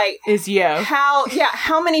is yo. How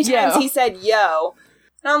many times he said yo.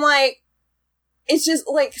 And I'm like, it's just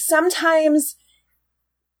like sometimes,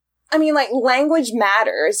 I mean, like language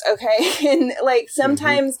matters, okay? And like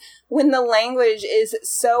sometimes when the language is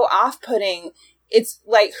so off-putting, it's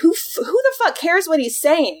like, who the fuck cares what he's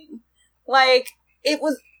saying? Like, it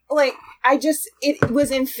was, like, it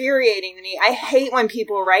was infuriating to me. I hate when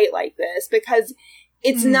people write like this because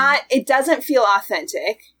it's not, it doesn't feel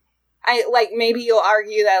authentic. Maybe you'll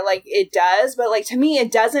argue that, like, it does, but, like, to me,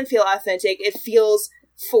 it doesn't feel authentic. It feels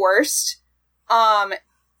forced.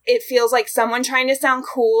 It feels like someone trying to sound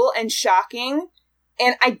cool and shocking,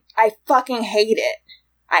 and I fucking hate it.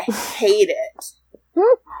 I hate it.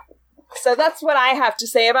 So that's what I have to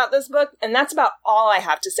say about this book, and that's about all I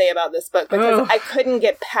have to say about this book, because I couldn't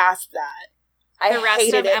get past that. The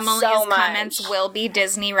rest of Emily's comments will be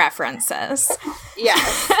Disney references.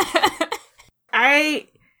 Yes.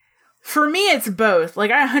 For me, it's both.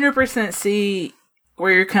 Like, I 100% see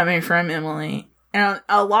where you're coming from, Emily. And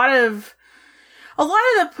a lot of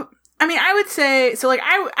the, I mean, I would say, so, like,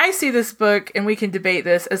 I see this book, and we can debate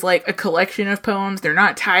this, as, like, a collection of poems. They're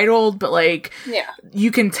not titled, but, like, you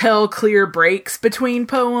can tell clear breaks between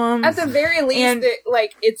poems. At the very least,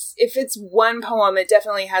 like, if it's one poem, it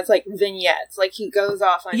definitely has, like, vignettes. Like, he goes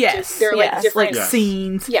off on just, they're, like, different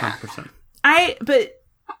scenes. Yeah. 100%. But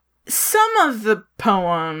some of the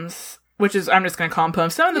poems, which is, I'm just going to call them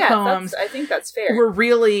poems, some of the poems, I think that's fair, were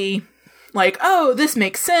really like, oh, this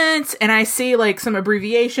makes sense, and I see, like, some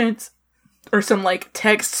abbreviations or some, like,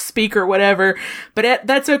 text speak or whatever, but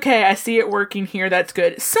that's okay, I see it working here, that's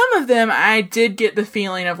good. Some of them, I did get the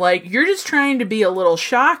feeling of, like, you're just trying to be a little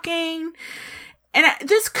shocking, and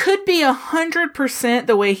this could be 100%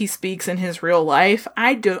 the way he speaks in his real life.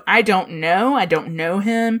 I don't know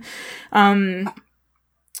him. I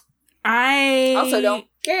also don't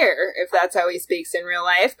care if that's how he speaks in real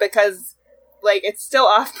life, because, like, it's still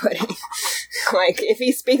off-putting. Like, if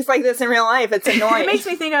he speaks like this in real life, it's annoying. It makes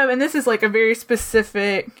me think of, and this is a very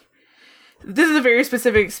specific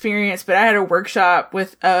experience, but I had a workshop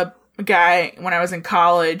with a guy when I was in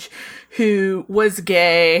college who was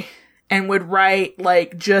gay and would write,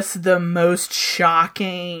 like, just the most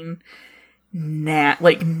shocking,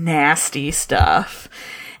 nasty stuff.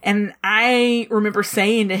 And I remember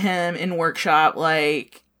saying to him in workshop,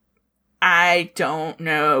 like, I don't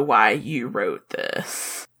know why you wrote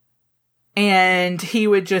this. And he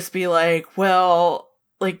would just be like, well,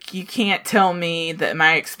 like, you can't tell me that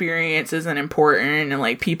my experience isn't important and,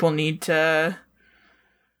 like, people need to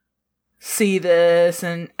see this.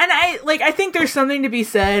 And I think there's something to be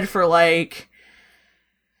said for, like,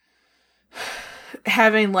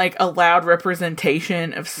 having like a loud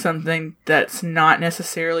representation of something that's not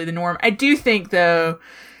necessarily the norm. I do think though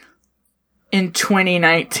in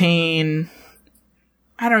 2019,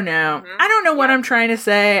 I don't know. I don't know what I'm trying to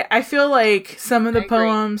say. I feel like some of the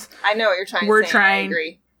poems I know what you're trying to say. I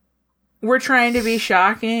agree. We're trying to be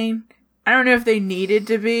shocking. I don't know if they needed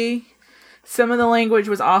to be. Some of the language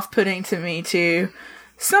was off-putting to me too.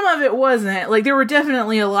 Some of it wasn't. Like, there were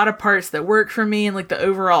definitely a lot of parts that worked for me, and like the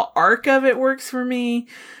overall arc of it works for me.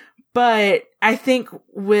 But I think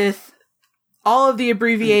with all of the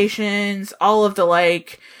abbreviations, all of the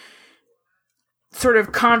like sort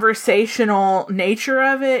of conversational nature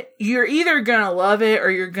of it, you're either gonna love it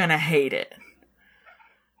or you're gonna hate it.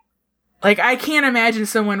 Like, I can't imagine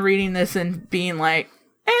someone reading this and being like,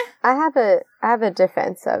 eh. I have a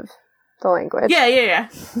defense of the language. Yeah.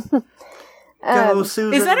 Go,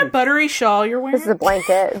 Susan. Is that a buttery shawl you're wearing? This is a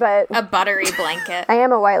blanket, but A buttery blanket. I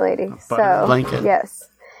am a white lady, so blanket. yes.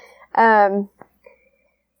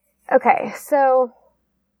 Okay, so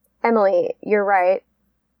Emily, you're right.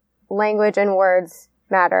 Language and words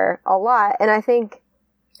matter a lot, and I think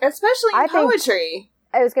Especially in poetry.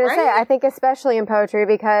 I was going to say, Right? I think especially in poetry,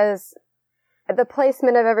 because the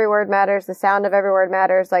placement of every word matters, the sound of every word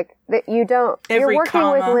matters. Like, you're Every working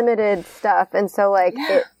comma. with limited stuff, and so like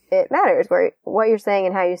it matters what you're saying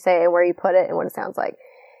and how you say it and where you put it and what it sounds like.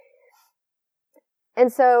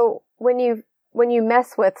 And so when you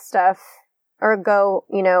mess with stuff or go,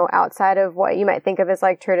 outside of what you might think of as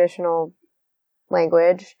like traditional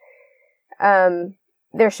language,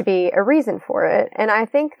 there should be a reason for it. And I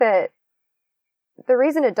think that the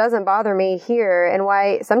reason it doesn't bother me here, and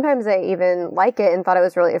why sometimes I even like it and thought it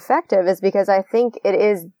was really effective, is because I think it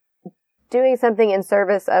is doing something in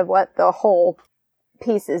service of what the whole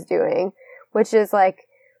piece is doing, which is like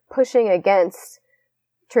pushing against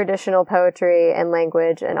traditional poetry and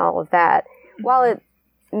language and all of that. While it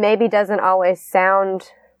maybe doesn't always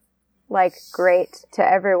sound like great to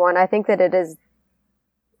everyone, I think the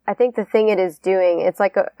thing it is doing, it's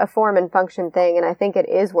like a form and function thing, and I think it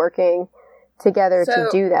is working together to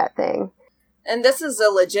do that thing. And this is a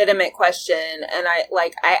legitimate question, and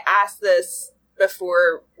I asked this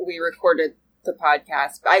before we recorded the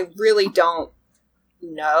podcast, but I really don't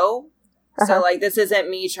know. So, like, this isn't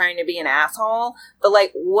me trying to be an asshole, but,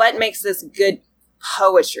 like, what makes this good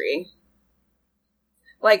poetry?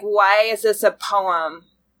 Like, why is this a poem?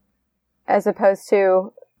 As opposed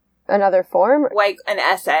to another form? Like an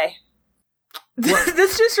essay.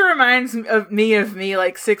 This just reminds me of me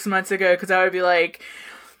like 6 months ago, because I would be like,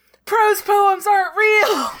 prose poems aren't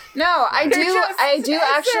real. No, I do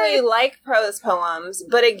actually like prose poems,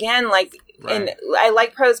 but again, like, and I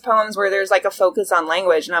like prose poems where there's like a focus on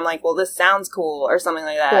language, and I'm like, well, this sounds cool, or something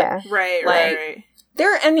like that. Yeah. Right.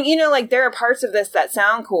 There are parts of this that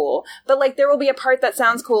sound cool, but like there will be a part that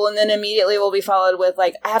sounds cool, and then immediately will be followed with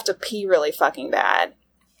like, I have to pee really fucking bad.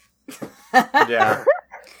 Yeah.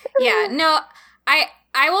 Yeah, no,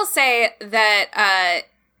 I will say that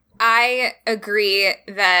I agree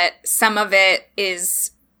that some of it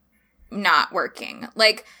is not working.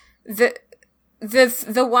 Like, the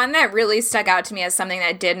one that really stuck out to me as something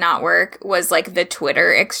that did not work was like the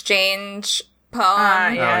Twitter exchange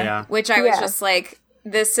poem, which I was just like,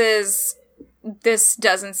 this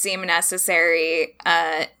doesn't seem necessary.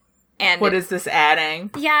 And what is this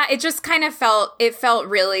adding? Yeah, it just kind of felt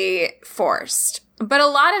really forced. But a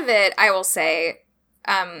lot of it, I will say,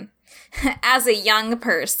 as a young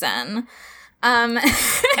person,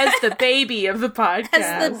 as the baby of the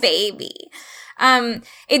podcast,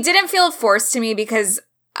 it didn't feel forced to me because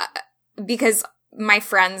my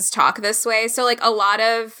friends talk this way. So like a lot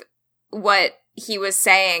of what he was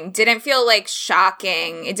saying didn't feel like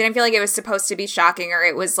shocking. It didn't feel like it was supposed to be shocking, or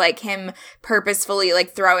it was like him purposefully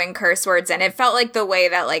like throwing curse words. And it felt like the way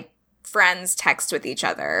that like friends text with each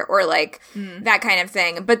other, or like that kind of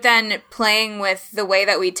thing. But then playing with the way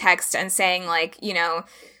that we text and saying like,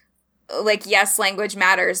 like, yes, language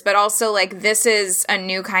matters, but also like this is a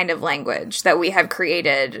new kind of language that we have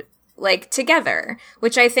created like together,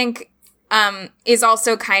 which I think is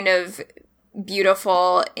also kind of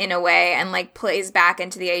beautiful in a way, and like plays back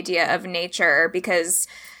into the idea of nature, because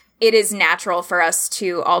it is natural for us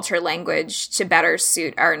to alter language to better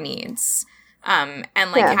suit our needs. And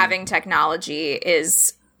like having technology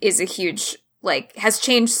is a huge, like, has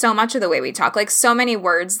changed so much of the way we talk. Like so many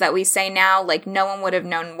words that we say now, like no one would have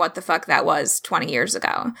known what the fuck that was 20 years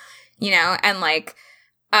ago, and like,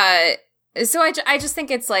 so I just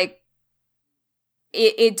think it's like,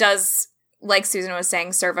 it does, like Susan was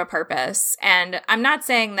saying, serve a purpose. And I'm not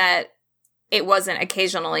saying that it wasn't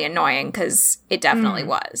occasionally annoying, because it definitely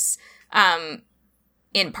was.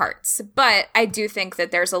 in parts. But I do think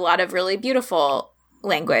that there's a lot of really beautiful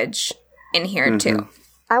language in here, too.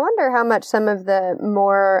 I wonder how much some of the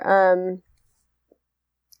more,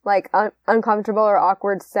 uncomfortable or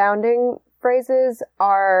awkward sounding phrases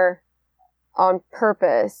are on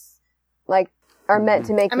purpose. Like, are meant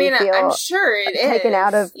to make you feel I'm sure it taken is,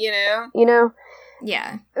 out of, you know? You know?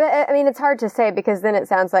 Yeah. I mean, it's hard to say because then it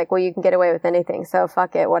sounds like, well, you can get away with anything, so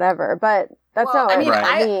fuck it, whatever. But that's not what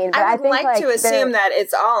I mean. But I would think, like to assume that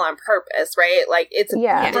it's all on purpose, right? Like, it's Right.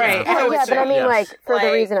 Yeah, but I mean, like, for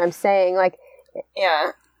the reason I'm saying, like,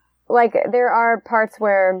 yeah. Like, there are parts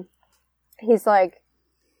where he's like,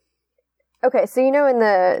 okay, so you know in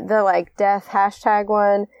the like, death hashtag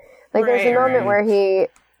one, like, there's a moment where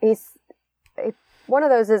he's, one of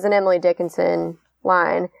those is an Emily Dickinson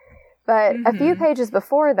line, but a few pages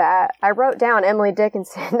before that, I wrote down Emily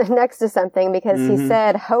Dickinson next to something because he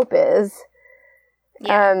said, hope is.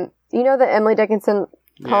 Yeah. You know the Emily Dickinson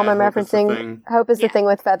poem I'm referencing? Hope is the thing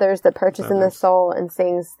with feathers that perches in the soul and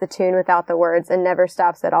sings the tune without the words and never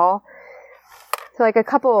stops at all. So, like, a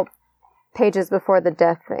couple pages before the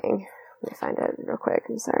death thing. Let me find it real quick.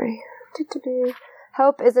 I'm sorry.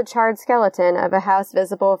 Hope is a charred skeleton of a house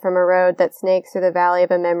visible from a road that snakes through the valley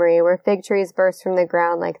of a memory where fig trees burst from the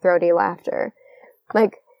ground like throaty laughter.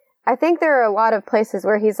 Like, I think there are a lot of places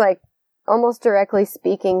where he's, like, almost directly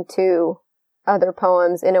speaking to other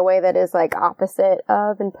poems in a way that is, like, opposite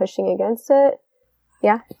of and pushing against it.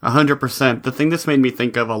 Yeah? 100%. The thing this made me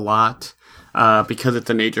think of a lot, because it's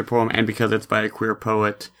a nature poem and because it's by a queer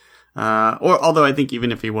poet, or although I think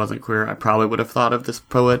even if he wasn't queer, I probably would have thought of this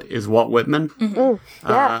poet, is Walt Whitman.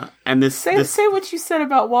 Yeah. And this say what you said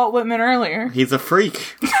about Walt Whitman earlier. He's a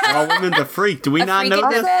freak. Walt Whitman's a freak. Do we not know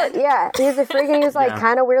this? Yeah, he's a freak and he was, like,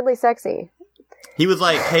 kind of weirdly sexy. He was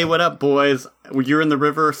like, hey, what up, boys? You're in the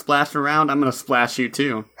river splashing around. I'm going to splash you,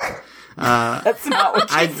 too. That's not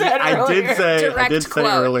what you said earlier. I did say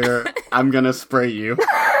earlier, I'm going to spray you.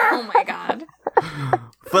 Oh, my God.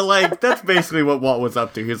 But, like, that's basically what Walt was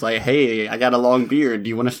up to. He was like, hey, I got a long beard. Do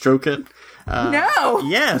you want to stroke it? No.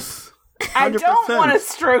 Yes. 100%. I don't want to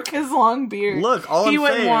stroke his long beard. Look, he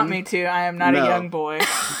wouldn't want me to. I am not a young boy.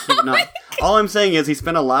 All I'm saying is he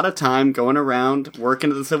spent a lot of time going around,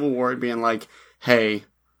 working at the Civil War, and being like, hey,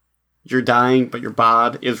 you're dying, but your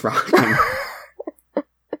bod is rocking.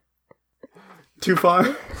 Too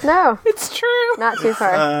far? No. It's true. Not too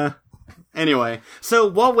far. Anyway, so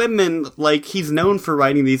Walt Whitman, like, he's known for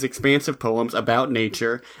writing these expansive poems about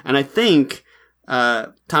nature, and I think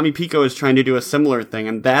Tommy Pico is trying to do a similar thing,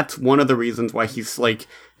 and that's one of the reasons why he's, like,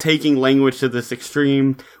 taking language to this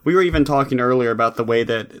extreme. We were even talking earlier about the way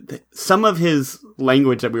that some of his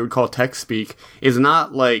language that we would call text speak is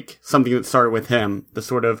not, like, something that started with him. The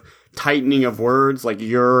sort of tightening of words, like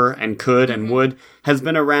your and could and would, has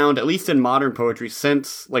been around, at least in modern poetry,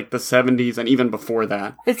 since, like, the 70s and even before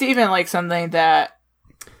that. It's even, like, something that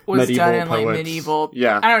was medieval done in, poets. like, medieval...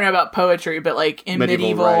 Yeah. I don't know about poetry, but, like, in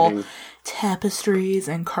medieval writing. Tapestries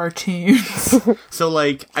and cartoons. So,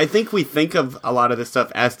 like, I think we think of a lot of this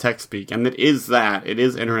stuff as text speak, and it is that. It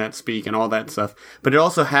is internet speak and all that stuff. But it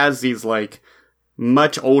also has these, like,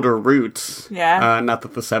 much older roots. Yeah. Not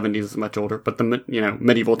that the 70s is much older, but the,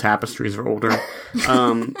 medieval tapestries are older.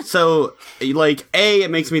 So, like,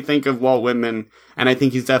 it makes me think of Walt Whitman, and I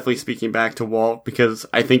think he's definitely speaking back to Walt, because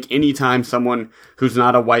I think anytime someone who's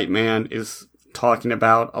not a white man is talking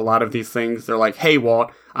about a lot of these things, they're like, hey,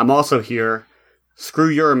 Walt, I'm also here. Screw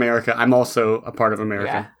your America. I'm also a part of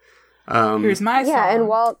America. Yeah. Here's my song. Yeah, and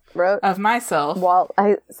Walt wrote... Of myself. Walt,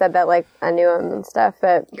 I said that like I knew him and stuff,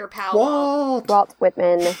 but... Your pal. Walt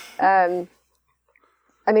Whitman,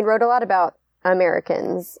 wrote a lot about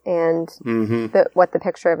Americans and what the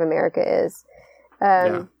picture of America is.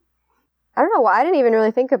 I don't know why. I didn't even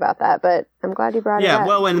really think about that, but I'm glad you brought it up. Yeah,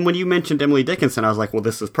 well, and when you mentioned Emily Dickinson, I was like, well,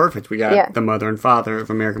 this is perfect. We got the mother and father of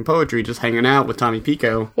American poetry just hanging out with Tommy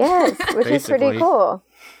Pico. Yes, which is pretty cool,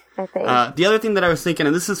 I think. The other thing that I was thinking,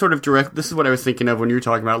 and this is sort of direct, this is what I was thinking of when you were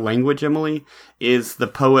talking about language, Emily, is the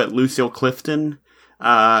poet Lucille Clifton,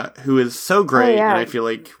 who is so great, and I feel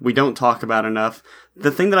like we don't talk about enough.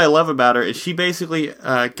 The thing that I love about her is she basically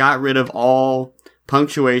got rid of all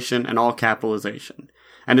punctuation and all capitalization.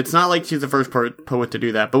 And it's not like she's the first poet to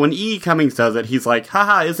do that. But when E. Cummings does it, he's like,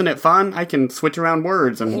 haha, isn't it fun? I can switch around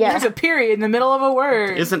words. And There's a period in the middle of a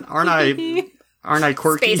word. Aren't I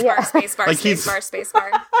quirky?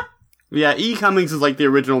 Spacebar. Yeah, E. Cummings is like the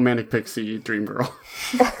original Manic Pixie Dream Girl.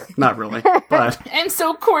 Not really, but... I'm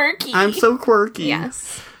so quirky. I'm so quirky.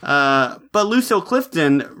 Yes. But Lucille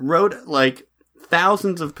Clifton wrote, like,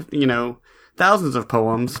 thousands of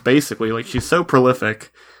poems, basically. Like, she's so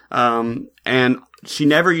prolific. And she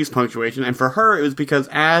never used punctuation. And for her, it was because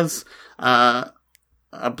as a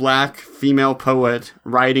black female poet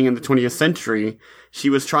writing in the 20th century, she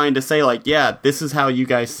was trying to say, like, yeah, this is how you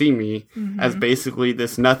guys see me, as basically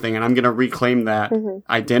this nothing, and I'm going to reclaim that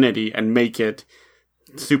identity and make it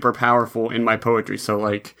super powerful in my poetry. So,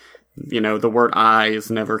 like, you know, the word I is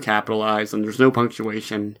never capitalized, and there's no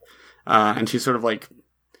punctuation. And she's sort of, like,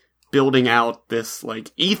 building out this,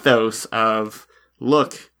 like, ethos of,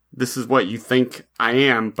 look, this is what you think I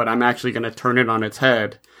am, but I'm actually going to turn it on its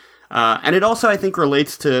head. And it also, I think,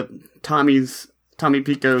 relates to Tommy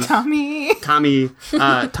Pico's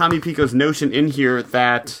notion in here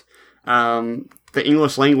that the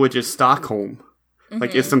English language is Stockholm.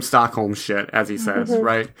 Like, it's some Stockholm shit, as he says,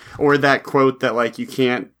 right? Or that quote that, like, you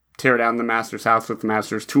can't tear down the master's house with the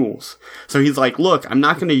master's tools. So he's like, look, I'm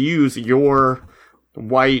not going to use your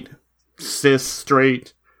white, cis,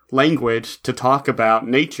 straight language to talk about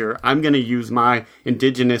nature. I'm going to use my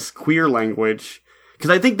indigenous queer language.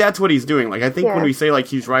 Because I think that's what he's doing. Like, I think when we say, like,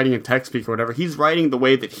 he's writing in text speak or whatever, he's writing the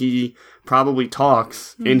way that he probably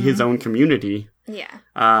talks in his own community. Yeah.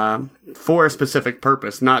 For a specific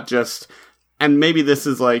purpose, not just... And maybe this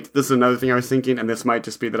is another thing I was thinking, and this might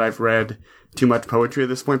just be that I've read too much poetry at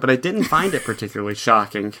this point, but I didn't find it particularly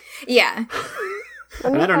shocking. Yeah.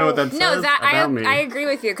 And I don't know what that says about me. I agree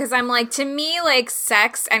with you, because I'm like, to me, like,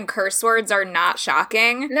 sex and curse words are not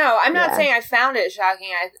shocking. No, I'm not saying I found it shocking.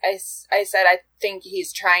 I said I think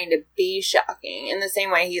he's trying to be shocking in the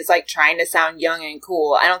same way he's, like, trying to sound young and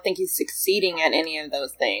cool. I don't think he's succeeding at any of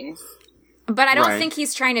those things. But I don't think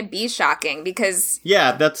he's trying to be shocking, because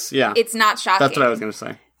it's not shocking. That's what I was going to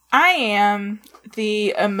say. I am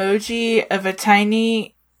the emoji of a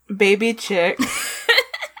tiny baby chick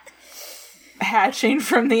hatching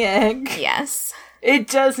from the egg. Yes. It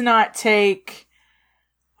does not take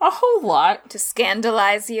a whole lot to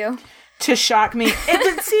scandalize you, to shock me.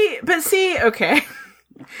 But see, okay.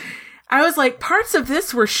 I was like, parts of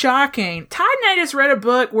this were shocking. Todd and I just read a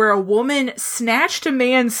book where a woman snatched a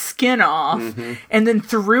man's skin off and then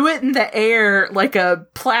threw it in the air like a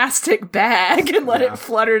plastic bag and let it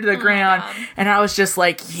flutter to the ground. And I was just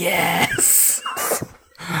like, yes.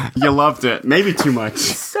 You loved it. Maybe too much.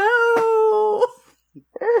 So,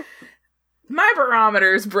 my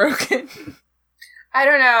barometer is broken. I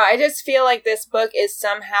don't know. I just feel like this book is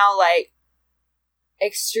somehow, like,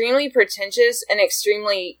 extremely pretentious and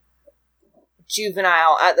extremely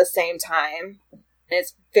juvenile at the same time. And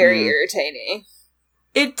it's very irritating.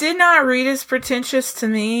 It did not read as pretentious to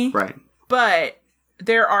me. Right. But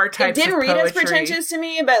there are types of poetry. It didn't read as pretentious to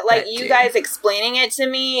me, but, like, you guys explaining it to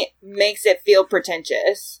me makes it feel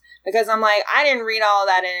pretentious. Because I'm like, I didn't read all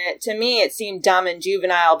that in it. To me, it seemed dumb and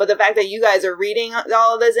juvenile. But the fact that you guys are reading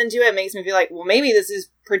all of this into it makes me feel like, well, maybe this is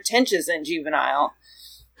pretentious and juvenile.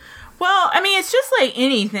 Well, I mean, it's just like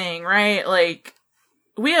anything, right? Like,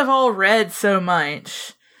 we have all read so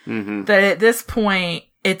much that at this point,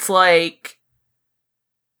 it's like,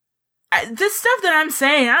 this stuff that I'm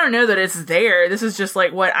saying, I don't know that it's there. This is just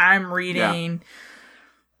like what I'm reading.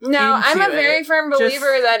 No, I'm a very firm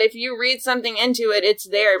believer that if you read something into it, it's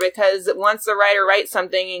there, because once the writer writes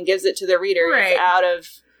something and gives it to the reader, it's out of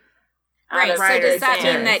so does that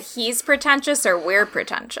mean that he's pretentious or we're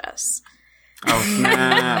pretentious? Oh,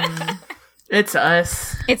 snap. It's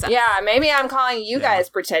us. Yeah, maybe I'm calling you guys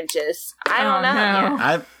pretentious. I don't know.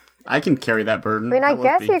 No. I can carry that burden. I mean, I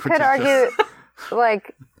guess you could argue,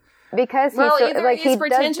 like, because either he's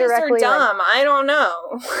pretentious or dumb. Like, I don't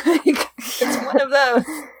know. It's one of those.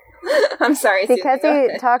 I'm sorry, because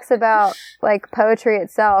he talks about, like, poetry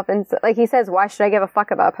itself, and like he says, why should I give a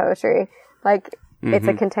fuck about poetry? Like, it's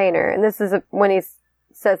a container, and this is when he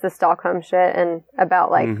says the Stockholm shit and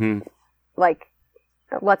about like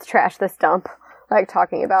let's trash this dump, like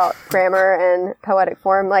talking about grammar and poetic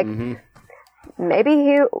form. Like, maybe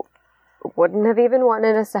he wouldn't have even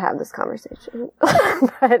wanted us to have this conversation.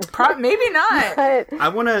 But maybe not.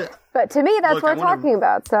 But to me, that's what we're talking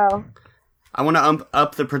about. So I want to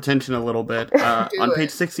up the pretension a little bit. On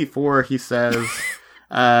page 64, he says,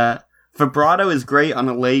 vibrato is great on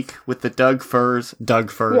a lake with the Doug firs,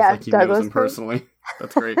 like he knows him personally.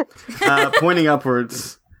 That's great. Pointing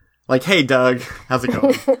upwards. Like, hey, Doug, how's it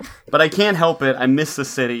going? But I can't help it. I miss the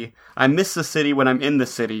city. I miss the city when I'm in the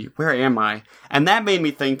city. Where am I? And that made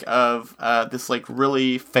me think of this, like,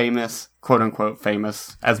 really famous, quote-unquote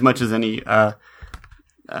famous, as much as any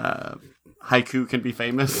haiku can be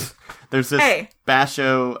famous. There's this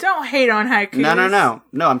Basho... Don't hate on haikus.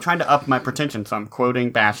 No, I'm trying to up my pretension, so I'm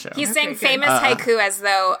quoting Basho. He's saying famous haiku as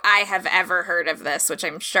though I have ever heard of this, which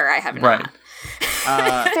I'm sure I have not.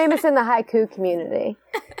 Famous in the haiku community.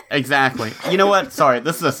 Exactly. You know what? Sorry,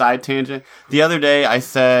 this is a side tangent. The other day I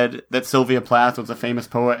said that Sylvia Plath was a famous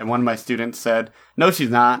poet, and one of my students said, no, she's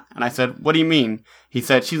not. And I said, what do you mean? He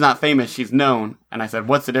said, she's not famous, she's known. And I said,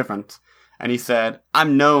 what's the difference? And he said,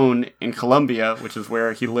 I'm known in Colombia, which is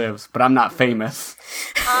where he lives, but I'm not famous.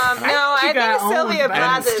 I think Sylvia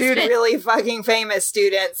Plath is really fucking famous,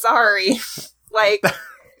 student. Sorry. Like...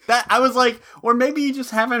 That I was like, or maybe you just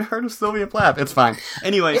haven't heard of Sylvia Plath. It's fine.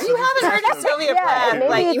 Anyway, if you haven't heard of Sylvia Plath,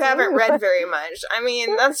 like you haven't read very much. I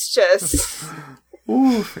mean, that's just.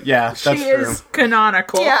 Oof. Yeah, that's true. She is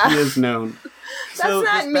canonical. Yeah. She is known. That's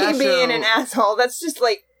not me being an asshole. That's just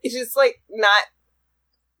like it's just like not.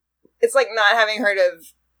 It's like not having heard of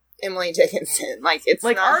Emily Dickinson. Like it's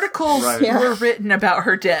like not... articles were written about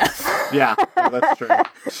her death. Yeah, that's true.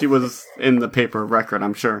 She was in the paper record,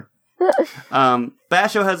 I'm sure.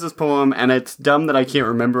 Basho has this poem, and it's dumb that I can't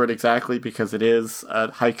remember it exactly because it is a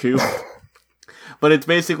haiku. But it's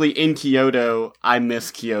basically, in Kyoto, I miss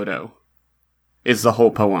Kyoto, is the whole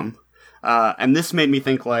poem. And this made me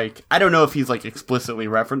think, like, I don't know if he's, like, explicitly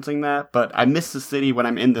referencing that, but I miss the city when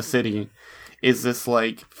I'm in the city, is this,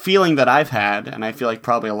 like, feeling that I've had, and I feel like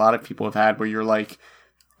probably a lot of people have had, where you're, like,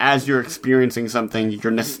 as you're experiencing something,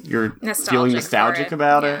 you're feeling nostalgic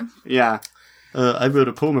about it. Yeah. I wrote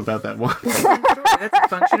a poem about that one. That's a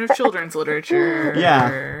function of children's literature.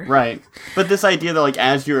 Yeah, right. But this idea that, like,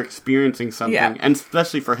 as you're experiencing something, and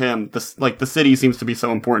especially for him, this, like, the city seems to be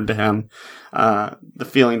so important to him, the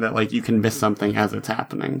feeling that, like, you can miss something as it's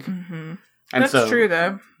happening. Mm-hmm. And that's true,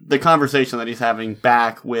 though. The conversation that he's having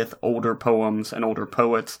back with older poems and older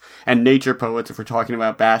poets and nature poets, if we're talking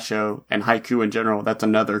about Basho and haiku in general, that's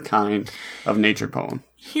another kind of nature poem.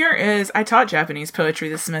 I taught Japanese poetry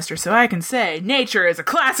this semester, so I can say nature is a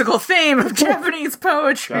classical theme of Japanese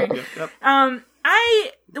poetry. Yep.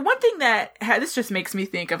 The one thing that, this just makes me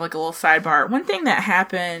think of like a little sidebar, one thing that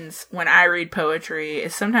happens when I read poetry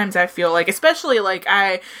is sometimes I feel like, especially like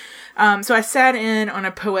so I sat in on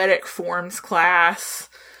a poetic forms class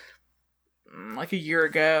like a year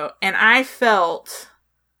ago, and I felt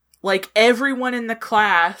like everyone in the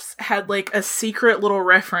class had like a secret little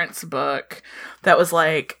reference book that was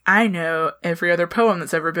like, I know every other poem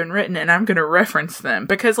that's ever been written and I'm going to reference them.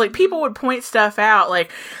 Because like people would point stuff out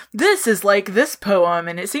like, this is like this poem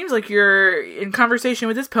and it seems like you're in conversation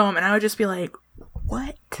with this poem. And I would just be like,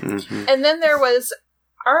 what? Mm-hmm. And then there was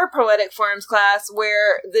our poetic forms class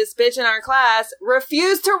where this bitch in our class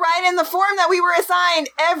refused to write in the form that we were assigned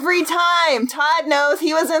every time. Todd knows,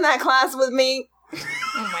 he was in that class with me.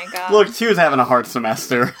 Oh my god. Look, she was having a hard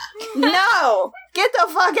semester. No! Get the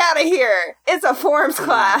fuck out of here! It's a forms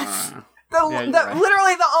class.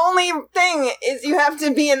 Literally the only thing is you have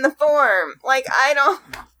to be in the form. Like, I don't...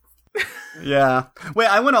 Yeah. Wait,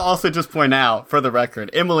 I want to also just point out, for the record,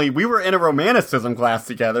 Emily, we were in a romanticism class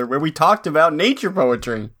together where we talked about nature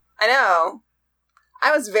poetry. I know.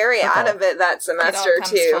 I was very out of it that semester,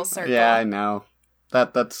 too. Yeah, I know.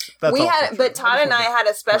 That's we had, but Todd and I had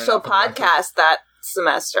a special podcast that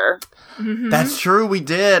semester. Mm-hmm. That's true, we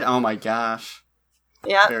did. Oh my gosh.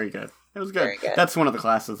 Yeah. Very good. It was good. Very good. That's one of the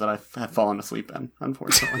classes that I have fallen asleep in,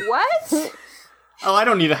 unfortunately. What? Oh, I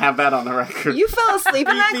don't need to have that on the record. You fell asleep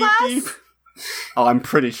in that class? Beep. Oh, I'm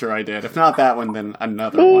pretty sure I did. If not that one, then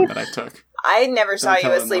another one that I took. I never saw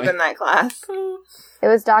you asleep in that class. It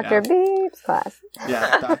was Dr. Beep's class.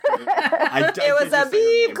 Yeah, Dr. It was a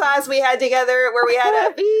beep class we had together where we had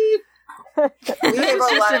a beep. We gave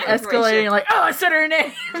a lot of escalating like, oh, I said her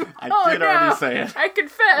name. I did already say it. I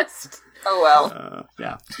confessed. Oh, well.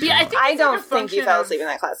 Yeah. Yeah, I don't think you fell asleep in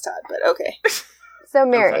that class, Todd, but okay. So,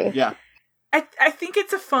 Mary. Okay, yeah. I think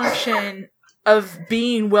it's a function of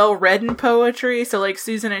being well-read in poetry. So, like,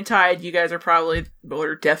 Susan and Todd, you guys are probably,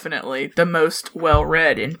 or definitely, the most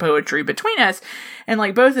well-read in poetry between us. And,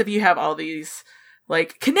 like, both of you have all these,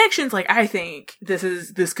 like, connections. Like, I think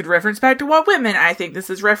this could reference back to Walt Whitman. I think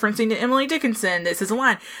this is referencing to Emily Dickinson. This is a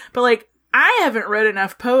line. But, like, I haven't read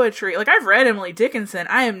enough poetry. Like, I've read Emily Dickinson.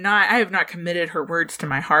 I have not committed her words to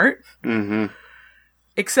my heart. Mm-hmm.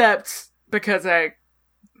 Except because I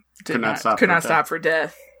could not stop for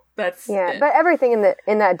death. That's it. But everything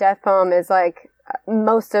in that death poem is like,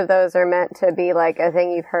 most of those are meant to be like a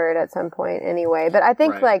thing you've heard at some point anyway. But I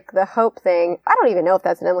think like the hope thing, I don't even know if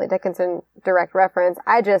that's an Emily Dickinson direct reference.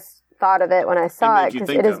 I just thought of it when I saw it because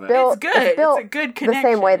it is built. It's good. It's a good connection.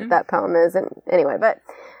 The same way that poem is. And anyway, but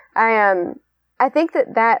I think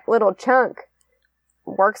that little chunk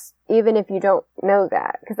works even if you don't know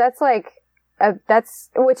that, because that's like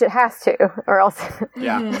which it has to, or else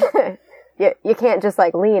you can't just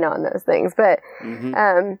like lean on those things. But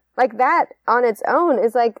like that on its own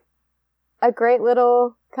is like a great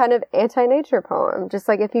little kind of anti-nature poem. Just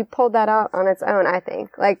like if you pulled that out on its own, I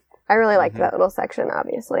think. Like, I really liked that little section,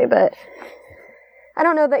 obviously, but I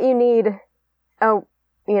don't know that you need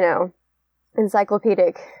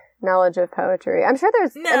encyclopedic knowledge of poetry. I'm sure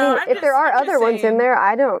there's, if there are other ones in there,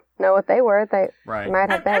 I don't know what they were. They might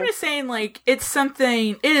have been. I'm just saying, like, it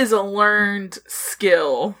is a learned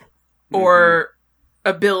skill or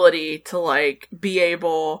ability to, like, be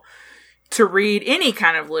able to read any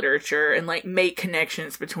kind of literature and, like, make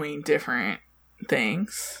connections between different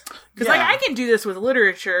things. Because, like, I can do this with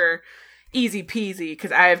literature easy peasy,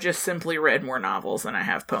 because I have just simply read more novels than I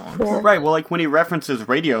have poems. Yeah. Right, well, like, when he references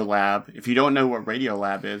Radiolab, if you don't know what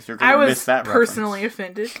Radiolab is, you're going to miss that reference. I was personally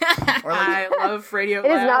offended. I love Radiolab.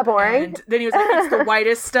 It is not boring. And then he was like, it's the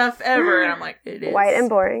whitest stuff ever. And I'm like, it is. White and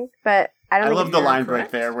boring, but I love the line right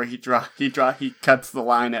there where he cuts the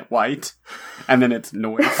line at white, and then it's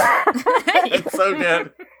noise. It's so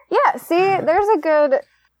good. Yeah, see, there's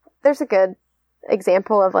a good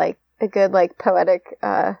example of, like, a good, like, poetic,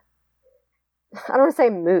 I don't want to say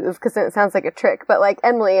move, because it sounds like a trick, but, like,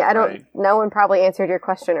 Emily, no one probably answered your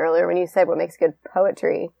question earlier when you said what makes good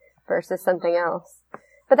poetry versus something else.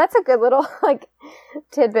 But that's a good little, like,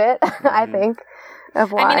 tidbit, I think,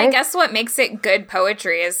 of why. I mean, I guess what makes it good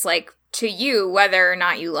poetry is, like, to you, whether or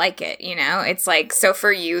not you like it, you know? It's like, so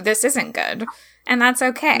for you, this isn't good. And that's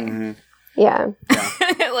okay. Mm-hmm. Yeah.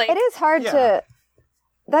 Like, it is hard to...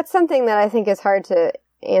 That's something that I think is hard to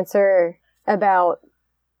answer about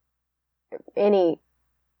any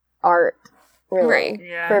art, really. Right.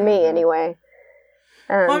 Yeah. For me, anyway.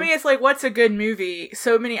 Well, I mean, it's like, what's a good movie?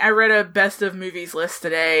 I read a best of movies list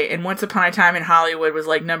today, and Once Upon a Time in Hollywood was,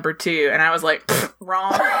 like, number 2, and I was like,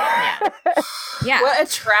 wrong. Yeah. What a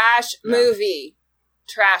trash movie.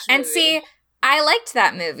 Trash movie. And see, I liked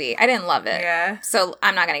that movie. I didn't love it. Yeah. So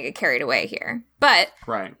I'm not going to get carried away here. But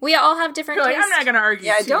we all have different like, tastes. I'm not going to argue.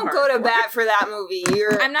 Yeah, too don't hard go to bat for that movie.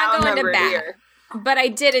 I'm not going to bat. Here. But I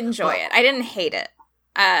did enjoy it. I didn't hate it.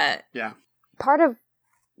 Part of,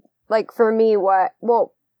 like, for me, part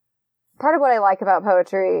of what I like about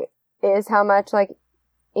poetry is how much, like,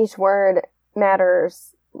 each word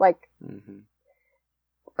matters, like,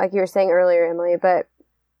 like you were saying earlier, Emily,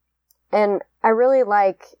 and I really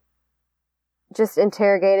like just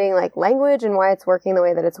interrogating, like, language and why it's working the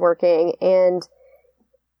way that it's working, and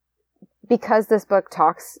because this book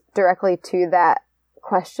talks directly to that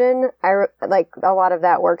question, like, a lot of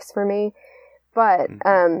that works for me. But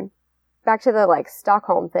back to the, like,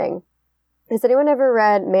 Stockholm thing. Has anyone ever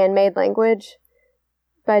read Man-Made Language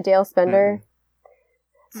by Dale Spender?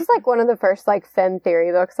 This is, like, one of the first, like, femme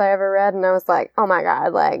theory books I ever read, and I was like, oh my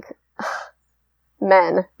god, like,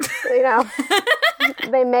 men, you know?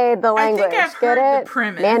 They made the language. I think I've Get heard it? the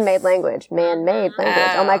premise. Man-made language. Man-made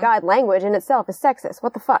language. Oh my god, language in itself is sexist.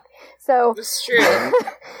 What the fuck? So... It's true.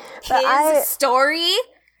 His story?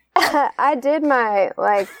 I did my,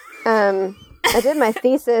 like, I did my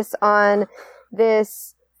thesis on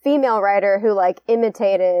this female writer who, like,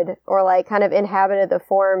 imitated or, like, kind of inhabited the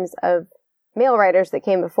forms of male writers that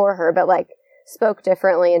came before her, but, like, spoke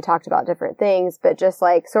differently and talked about different things, but just,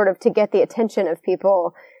 like, sort of to get the attention of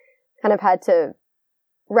people, kind of had to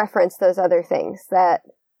reference those other things that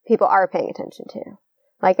people are paying attention to,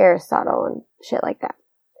 like Aristotle and shit like that.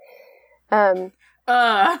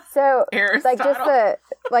 So, Aristotle. like, just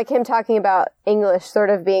like, him talking about English sort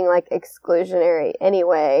of being, like, exclusionary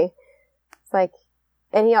anyway. It's like,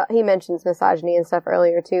 and he mentions misogyny and stuff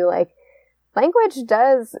earlier, too. Like, language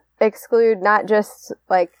does exclude not just,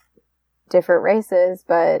 like, different races,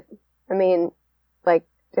 but, I mean, like,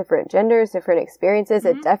 different genders, different experiences.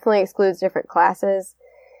 It definitely excludes different classes.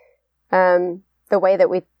 The way that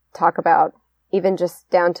we talk about, even just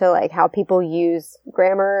down to, like, how people use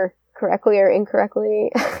grammar correctly or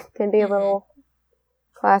incorrectly can be a little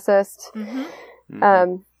classist.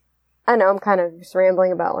 I know I'm kind of just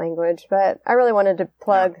rambling about language, but I really wanted to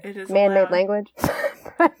plug Man-Made Language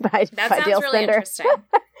by Dale really Spender. Interesting.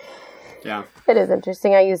 Yeah. It is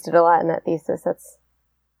interesting. I used it a lot in that thesis. That's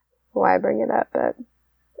why I bring it up. But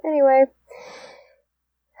anyway,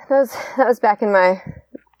 that was back in my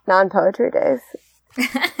non-poetry days.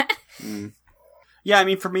 Yeah, I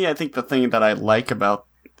mean, for me, I think the thing that I like about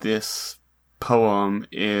this poem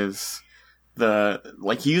is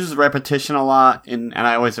he uses repetition a lot, and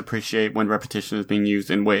I always appreciate when repetition is being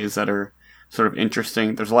used in ways that are sort of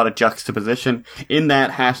interesting. There's a lot of juxtaposition. In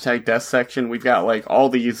that #death section, we've got, like, all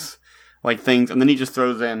these, like, things, and then he just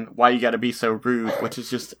throws in, why you gotta be so rude, which is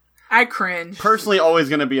just... I cringe. Personally, always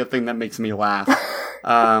gonna be a thing that makes me laugh.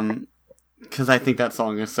 Because I think that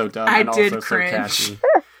song is so dumb and also so catchy.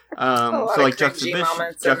 lot So like of cringy moments in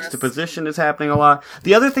this. juxtaposition is happening a lot.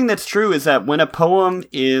 The other thing that's true is that when a poem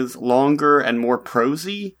is longer and more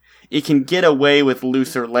prosy, it can get away with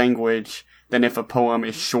looser language than if a poem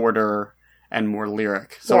is shorter and more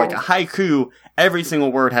lyric. So like a haiku, every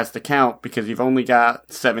single word has to count because you've only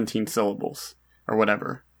got 17 syllables or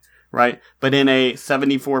whatever, right? But in a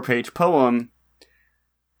 74-page poem,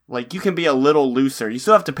 like, you can be a little looser. You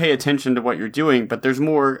still have to pay attention to what you're doing, but there's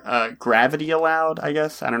more gravity allowed, I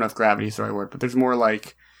guess. I don't know if gravity is the right word, but there's more,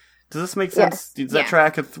 like... Does this make sense? Yes. Does that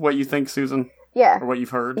track with what you think, Susan? Yeah. Or what you've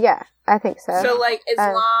heard? Yeah, I think so. So, like,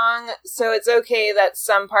 so it's okay that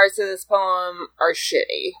some parts of this poem are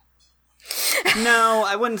shitty. No,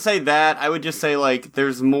 I wouldn't say that. I would just say, like,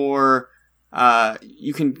 there's more...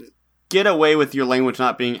 you can get away with your language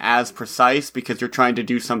not being as precise because you're trying to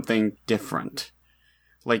do something different.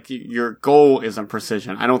 Like, your goal isn't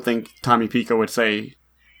precision. I don't think Tommy Pico would say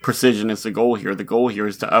precision is the goal here. The goal here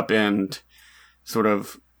is to upend sort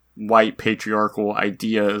of white patriarchal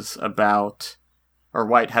ideas about, or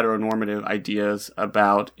white heteronormative ideas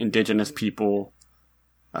about indigenous people,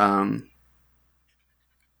 and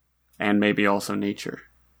maybe also nature.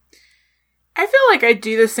 I feel like I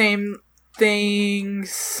do the same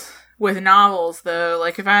things with novels, though.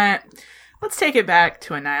 Like, let's take it back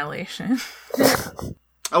to Annihilation.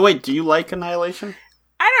 Oh, wait, do you like Annihilation?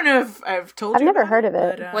 I don't know if I've told I've you. never about heard of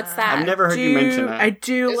it. but, What's that? I've never heard you mention it. I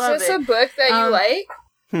do love it. Is this a book that you like?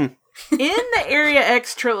 In the Area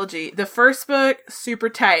X trilogy, the first book, super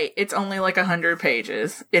tight. It's only like 100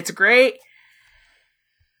 pages. It's great.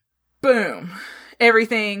 Boom.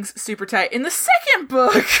 Everything's super tight. In the second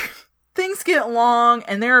book, things get long,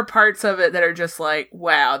 and there are parts of it that are just like,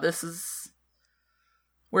 wow, this is...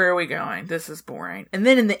 Where are we going? This is boring. And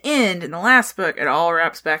then in the end, in the last book, it all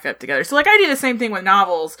wraps back up together. So, like, I do the same thing with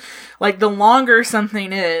novels. Like, the longer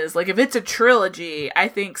something is, like, if it's a trilogy, I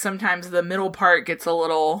think sometimes the middle part gets a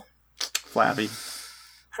little... Flabby.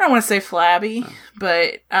 I don't want to say flabby,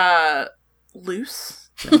 but, loose.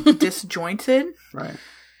 Disjointed. Right.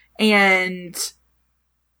 And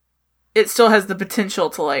it still has the potential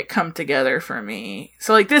to, like, come together for me.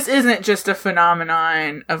 So, like, this isn't just a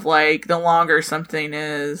phenomenon of, like, the longer something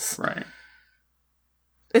is. Right.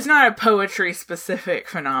 It's not a poetry-specific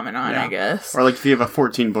phenomenon, I guess. Or, like, if you have a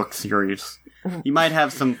 14-book series, you might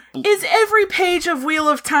have some... Is every page of Wheel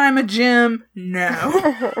of Time a gem?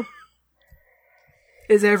 No.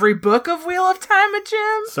 Is every book of Wheel of Time a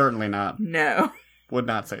gem? Certainly not. No. Would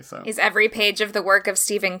not say so. Is every page of the work of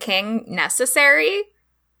Stephen King necessary?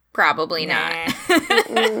 Probably not.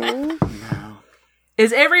 No.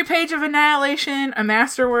 Is every page of Annihilation a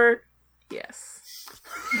masterwork? Yes.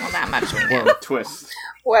 Well, that much we know. Whoa, twist.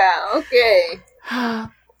 Wow, okay.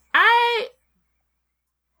 I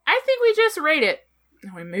think we just rate it.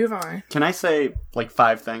 And we move on. Can I say, like,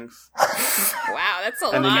 5 things? Wow, that's a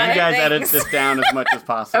lot. And then you guys edit this down as much as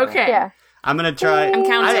possible. Okay. Yeah. I'm gonna try. I'm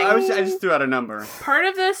counting. I just threw out a number. Part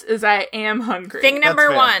of this is I am hungry. Thing number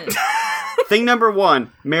fair. 1. Thing number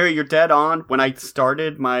 1, Mary, you're dead on. When I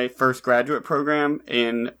started my first graduate program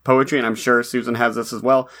in poetry, and I'm sure Susan has this as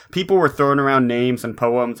well, people were throwing around names and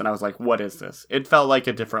poems, and I was like, what is this? It felt like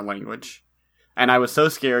a different language. And I was so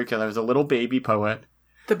scared because I was a little baby poet.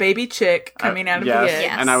 The baby chick coming out of the yes. egg.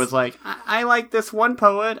 Yes. And I was like, I like this one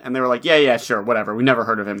poet. And they were like, yeah, sure, whatever. We never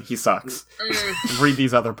heard of him. He sucks. Read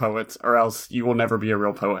these other poets, or else you will never be a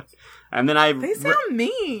real poet. And then They sound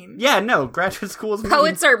mean. Yeah, no, graduate school is mean.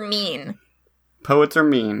 Poets are mean. Poets are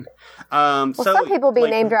mean. Well, some people be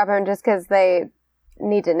name dropping just because they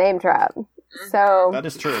need to name drop. So That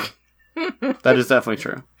is true. That is definitely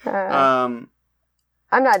true.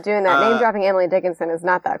 I'm not doing that. Name dropping Emily Dickinson is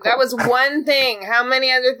not that cool. That was one thing. How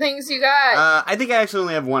many other things you got? I think I actually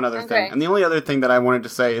only have one other thing. And the only other thing that I wanted to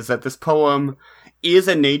say is that this poem is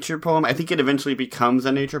a nature poem. I think it eventually becomes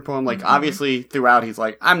a nature poem. Like, obviously, throughout, he's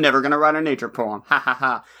like, I'm never gonna write a nature poem. Ha ha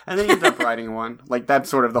ha. And then he ends up writing one. Like, that's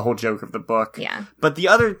sort of the whole joke of the book. Yeah. But the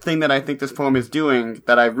other thing that I think this poem is doing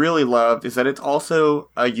that I really loved is that it's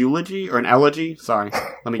also a eulogy, or an elegy. Sorry.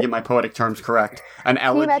 Let me get my poetic terms correct. An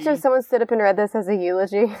elegy. Can you imagine if someone stood up and read this as a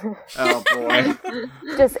eulogy? Oh, boy.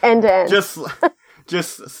 Just end to end.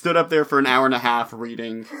 Just stood up there for an hour and a half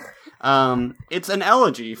reading. It's an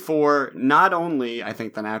elegy for not only, I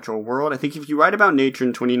think, the natural world. I think if you write about nature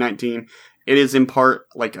in 2019, it is in part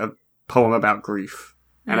like a poem about grief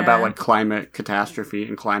and about like climate catastrophe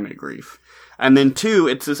and climate grief. And then 2,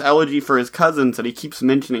 it's this elegy for his cousins that he keeps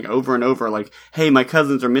mentioning over and over, like, hey, my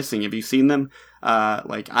cousins are missing. Have you seen them?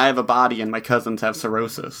 Like, I have a body and my cousins have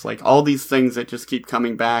cirrhosis. Like, all these things that just keep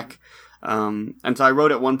coming back. And so I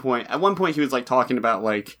wrote at one point he was like talking about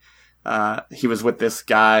like he was with this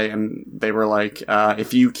guy, and they were like,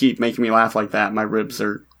 if you keep making me laugh like that, my ribs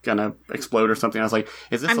are gonna explode or something. I was like,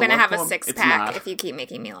 is this I'm gonna have poem? a It's six-pack not. if you keep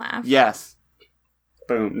making me laugh. Yes.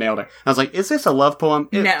 Boom, nailed it. I was like, is this a love poem?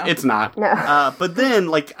 No. It's not. No. But then,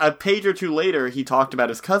 like, a page or two later, he talked about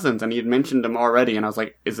his cousins, and he had mentioned them already, and I was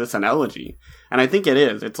like, is this an elegy? And I think it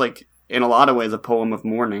is. It's, like, in a lot of ways, a poem of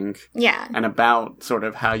mourning. Yeah. And about sort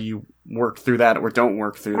of how you work through that or don't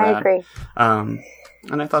work through I that. agree.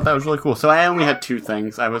 And I thought that was really cool. So I only had two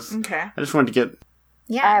things. I just wanted to get...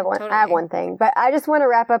 Yeah, I have one thing, but I just want to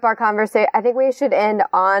wrap up our conversation. I think we should end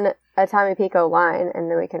on a Tommy Pico line,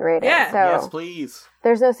 and then we can rate Yeah. it. So Yes, please.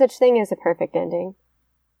 there's no such thing as a perfect ending.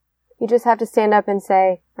 You just have to stand up and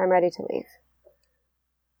say, I'm ready to leave.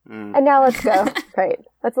 And now let's go. Right.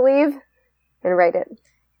 Let's leave and rate it.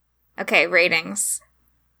 Okay, ratings.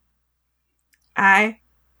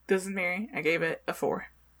 This is Mary. I gave it a 4.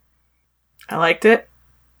 I liked it.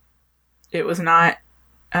 It was not,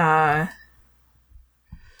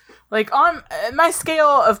 like, on my scale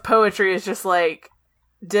of poetry is just like,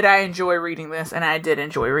 did I enjoy reading this? And I did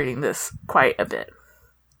enjoy reading this quite a bit.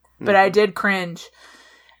 But I did cringe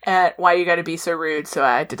at why you gotta be so rude, so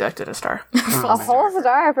I deducted a star. A whole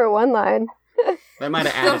star for one line. That might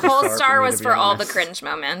have The added a whole star star me, was to be for all the honest. cringe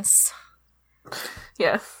moments.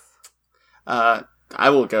 Yes. I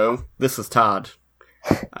will go. This is Todd.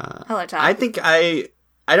 Hello, Todd. I think I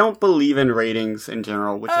don't believe in ratings in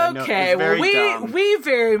general, which I know Okay, is very well, dumb. we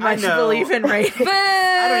very much know. believe in ratings. Boo!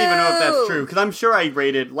 I don't even know if that's true, because I'm sure I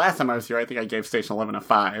rated, last time I was here, I think I gave Station 11 a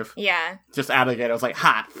 5. Yeah. Just out of the gate, I was like,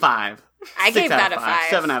 hot, 5. I 6 gave out that of a 5.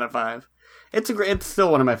 7 out of 5. It's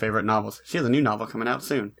still one of my favorite novels. She has a new novel coming out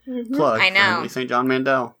soon. Plug. I know. For Emily St. John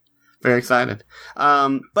Mandel. Very excited.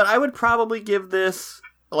 But I would probably give this,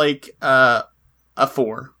 like, a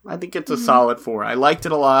 4. I think it's a solid 4. I liked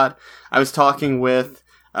it a lot. I was talking with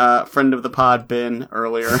friend of the pod, Ben,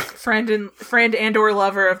 earlier. friend and or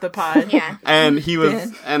lover of the pod. Yeah. And he was,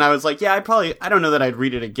 Ben. and I was like, yeah, I don't know that I'd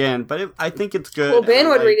read it again, but I think it's good. Well, Ben And,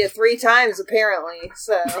 would like, read it 3 times, apparently,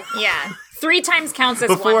 so... Yeah. 3 times counts as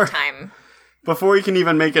Before- 1 time. before you can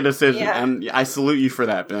even make a decision, Yeah. and I salute you for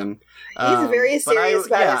that, Ben. He's very but serious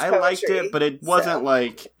about his I liked poetry, it, but it wasn't so.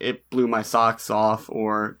 like it blew my socks off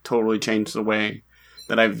or totally changed the way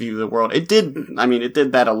that I view the world. It did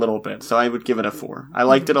that a little bit, so I would give it a 4. I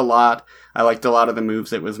liked it a lot. I liked a lot of the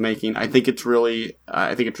moves it was making. I think it's really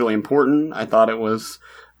important. I thought it was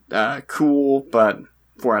cool, but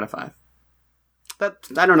 4 out of 5.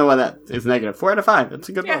 I don't know why that is negative. 4 out of 5. It's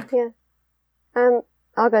a good book. Yeah.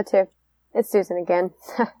 I'll go too. It's Susan again.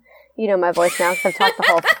 You know my voice now because I've talked the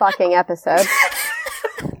whole fucking episode.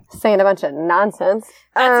 Saying a bunch of nonsense.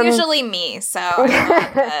 That's usually me, so I don't know,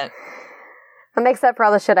 but That makes up for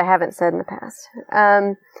all the shit I haven't said in the past.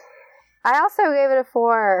 I also gave it a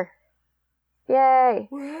 4. Yay.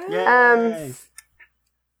 Yay.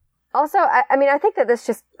 Also, I think that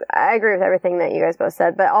I agree with everything that you guys both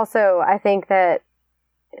said, but also I think that,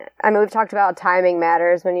 we've talked about timing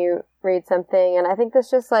matters when you read something, and I think this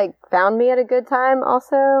just, like, found me at a good time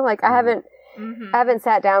also. Like, I haven't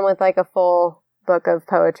sat down with, like, a full book of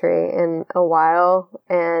poetry in a while,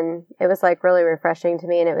 and it was, like, really refreshing to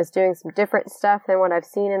me, and it was doing some different stuff than what I've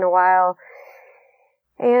seen in a while,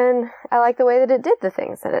 and I like the way that it did the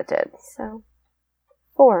things that it did, so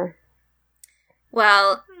 4.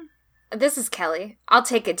 well, this is Kelly. I'll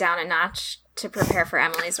take it down a notch to prepare for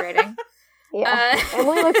Emily's rating. Yeah,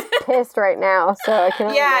 Emily looks pissed right now, so I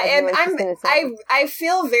can Yeah, and I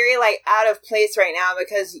feel very, like, out of place right now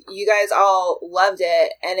because you guys all loved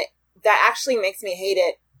it, and that actually makes me hate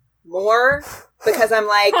it more because I'm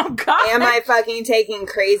like, Oh, God. am I fucking taking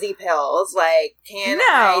crazy pills? Like, can No.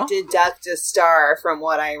 I deduct a star from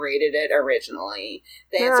what I rated it originally?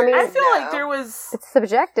 The No, answer I mean, I is feel no. like there was... it's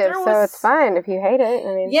subjective, There so was- it's fine if you hate it.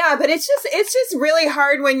 I mean, Yeah, but it's just really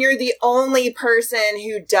hard when you're the only person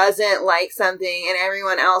who doesn't like something and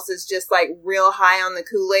everyone else is just, like, real high on the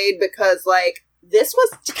Kool-Aid because, like, this was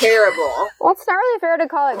terrible. well, it's not really fair to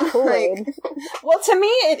call it Kool-Aid. Well, to me,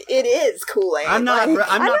 it is Kool-Aid. I'm not. Like,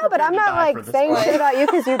 I'm I not know, but prepared I'm to not, die like, for this saying book. shit about you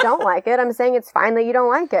because you don't like it. I'm saying it's fine that you don't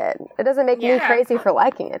like it. It doesn't make me Yeah. crazy for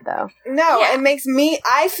liking it, though. no, Yeah. it makes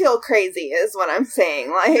I feel crazy is what I'm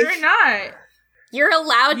saying. Like, You're not. You're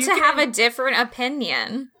allowed You to have can- a different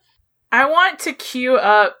opinion. I want to cue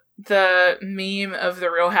up the meme of the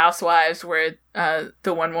Real Housewives where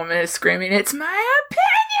the one woman is screaming, "It's my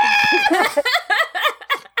opinion!"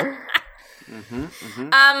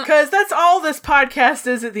 Because that's all this podcast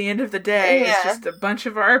is at the end of the day. Yeah. It's just a bunch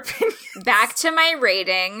of our opinions. Back to my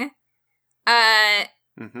rating.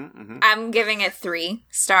 I'm giving it 3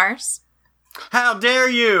 stars. How dare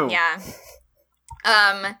you? Yeah.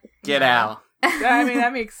 Get out. I mean,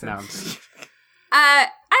 that makes No. sense. I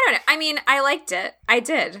don't know. I mean, I liked it. I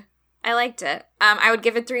did. I liked it. I would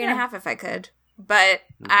give it 3.5 if I could, but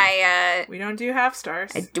We don't do half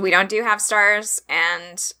stars. we don't do half stars,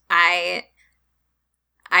 and I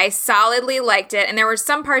solidly liked it, and there were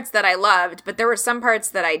some parts that I loved, but there were some parts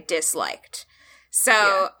that I disliked.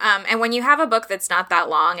 So, and when you have a book that's not that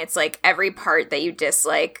long, it's like every part that you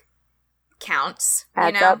dislike counts,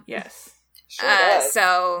 Adds you know? up. Yes. Sure does.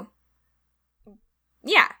 So,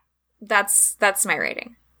 yeah, that's my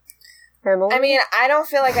rating. Emily? I mean, I don't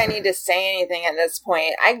feel like I need to say anything at this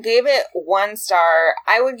point. I gave it 1 star.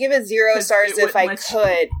 I would give it 0 stars if I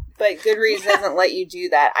could, but Goodreads doesn't let you do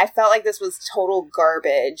that. I felt like this was total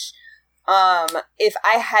garbage. If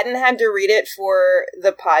I hadn't had to read it for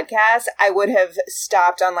the podcast, I would have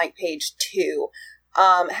stopped on like page 2.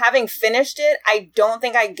 Having finished it, I don't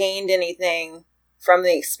think I gained anything from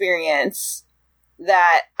the experience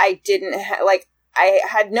that I didn't have. Like, I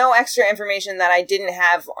had no extra information that I didn't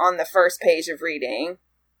have on the first page of reading.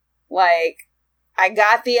 Like, I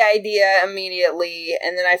got the idea immediately,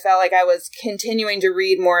 and then I felt like I was continuing to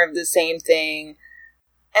read more of the same thing.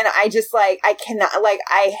 And I just, like, I cannot, like,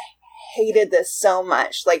 I hated this so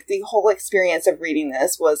much. Like, the whole experience of reading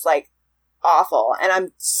this was, like, awful. And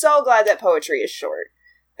I'm so glad that poetry is short,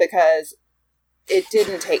 because it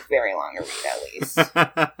didn't take very long to read, at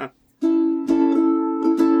least.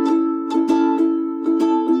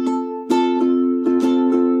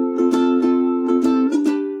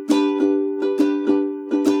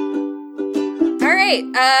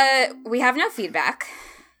 We have no feedback.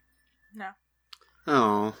 No.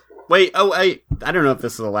 Oh. Wait, I don't know if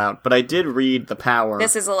this is allowed, but I did read The Power.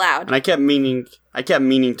 This is allowed. And I kept meaning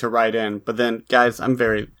to write in, but then, guys, I'm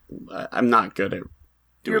not good at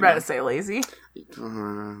You're about to say lazy.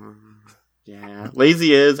 Yeah.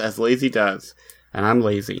 Lazy is as lazy does. And I'm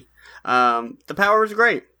lazy. The Power was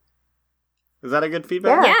great. Is that a good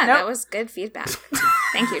feedback? Yeah, Nope. that was good feedback.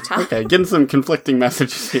 Thank you, Todd. Okay, getting some conflicting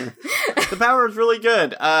messages here. The Power is really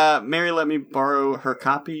good. Mary let me borrow her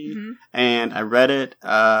copy, and I read it,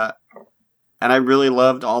 and I really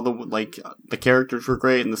loved all the characters were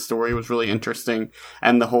great, and the story was really interesting,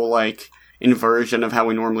 and the whole, inversion of how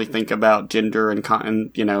we normally think about gender and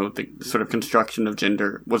the sort of construction of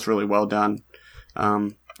gender was really well done.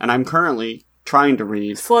 And I'm currently trying to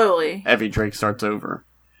read Slowly. Every Drake Starts Over,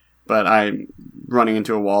 but I'm running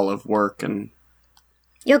into a wall of work and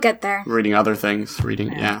You'll get there. reading other things.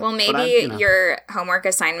 Yeah. Well, maybe But your homework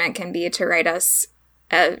assignment can be to write us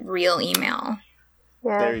a real email.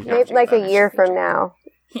 Yeah, There you go. maybe like a year from now.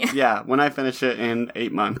 Yeah, when I finish it in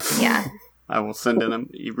 8 months. Yeah. I will send in a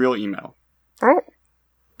real email. All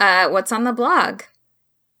right. What's on the blog?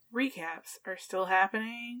 Recaps are still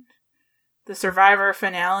happening. The Survivor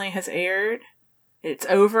finale has aired. It's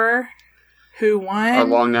over. Who won? Our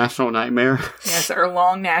long national nightmare. Yes, our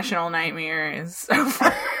long national nightmare is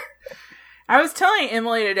over. I was telling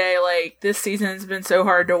Emily today, this season's been so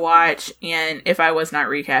hard to watch, and if I was not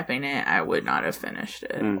recapping it, I would not have finished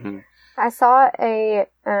it. Mm-hmm. I saw I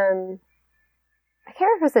can't remember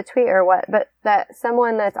if it was a tweet or what, but that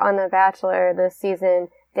someone that's on The Bachelor this season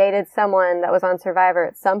dated someone that was on Survivor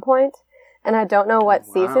at some point, and I don't know what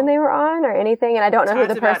season they were on or anything, and I don't know who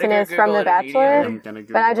Todd's the about to person go is from Google The it immediately. Bachelor,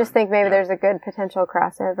 but I just think maybe there's a good potential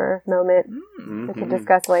crossover moment we could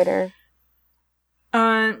discuss later.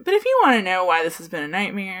 But if you want to know why this has been a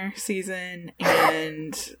nightmare season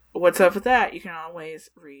and what's up with that, you can always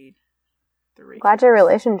read the recap. Glad your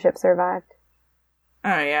relationship survived.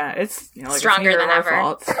 Oh yeah, it's Stronger it's than our ever.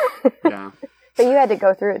 fault. Yeah, But you had to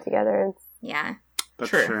go through it together. And Yeah. that's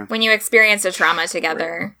True. true. When you experience a trauma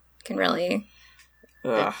together, it can really...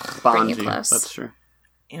 Ugh. Bond you you. close. That's true.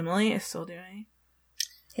 Emily is still doing.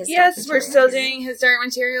 his Yes, dark we're materials. still doing His Dark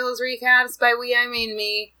Materials recaps. By we, I mean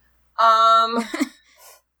me.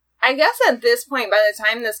 I guess at this point, by the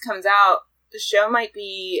time this comes out, the show might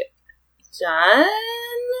be done.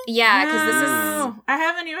 Yeah, because this is... No, I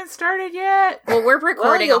haven't even started yet. Well, we're Well,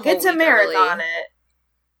 recording you'll a whole get to week marathon early.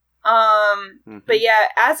 it. But yeah,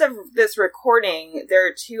 as of this recording, there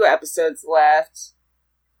are 2 episodes left.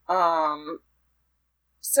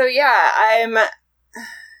 So yeah,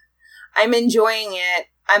 I'm enjoying it.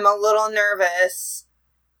 I'm a little nervous,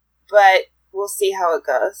 but we'll see how it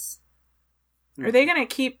goes. Are they gonna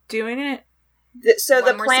keep doing it? So One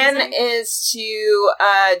the more plan season? is to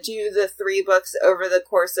do the 3 books over the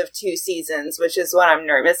course of 2 seasons, which is what I'm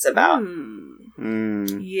nervous about. Ooh.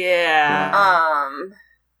 Mm. Yeah.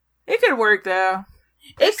 It could work though.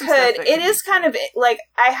 It some stuff could. that It can is kind of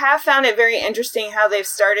I have found it very interesting how they've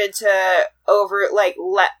started to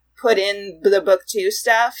put in the book 2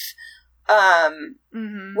 stuff.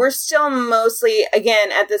 We're still mostly,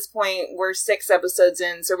 again, at this point, we're 6 episodes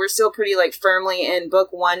in, so we're still pretty, like, firmly in book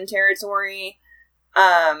 1 territory.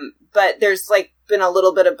 But there's, like, been a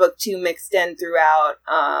little bit of book 2 mixed in throughout.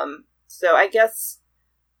 So I guess,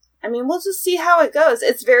 I mean, we'll just see how it goes.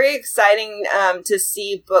 It's very exciting, to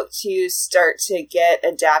see book 2 start to get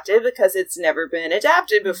adapted, because it's never been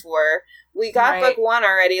adapted before. We got book 1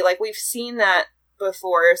 already, like, we've seen that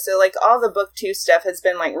before, so, like, all the book 2 stuff has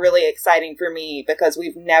been, like, really exciting for me, because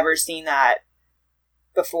we've never seen that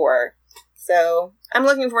before. So, I'm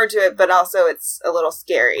looking forward to it, but also it's a little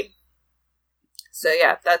scary. So,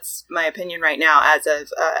 yeah, that's my opinion right now as of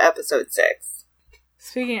episode 6.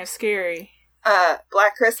 Speaking of scary...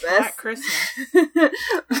 Black Christmas. Black Christmas.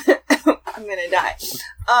 I'm gonna die.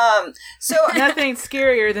 So nothing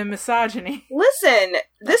scarier than misogyny. Listen,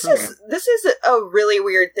 this is a really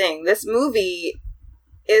weird thing. This movie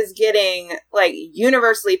is getting, like,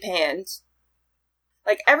 universally panned.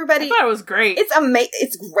 Like, everybody... I thought it was great.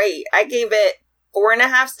 It's great. I gave it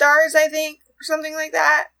 4.5 stars, I think, or something like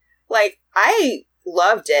that. Like, I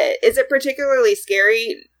loved it. Is it particularly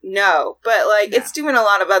scary? No. But, like, it's doing a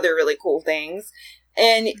lot of other really cool things.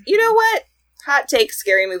 And you know what? Hot take,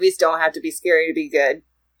 scary movies don't have to be scary to be good.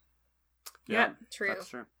 Yeah, true. That's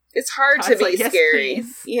true. It's hard to be scary,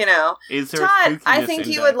 you know. Todd, I think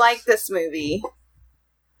you would like this movie.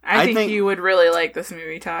 I think you would really like this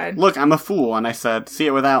movie, Todd. Look, I'm a fool, and I said, see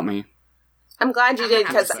it without me. I'm glad you did,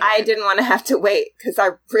 because I didn't want to have to wait, because I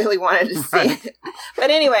really wanted to see it. But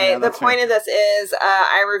anyway, the point of this is,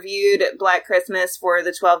 I reviewed Black Christmas for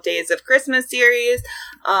the 12 Days of Christmas series.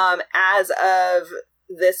 As of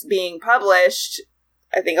this being published,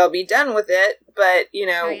 I think I'll be done with it, but, you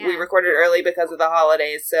know, we recorded early because of the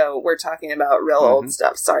holidays, so we're talking about real old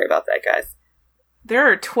stuff. Sorry about that, guys.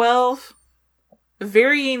 There are 12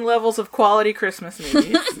 varying levels of quality Christmas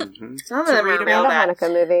movies. Some of them are real bad.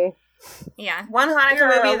 Hanukkah movie. Yeah. One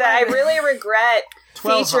Hanukkah movie that I really regret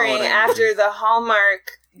featuring after the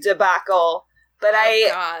Hallmark debacle, but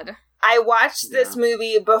I watched this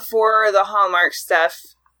movie before the Hallmark stuff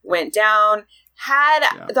went down.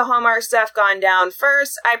 Had the Hallmark stuff gone down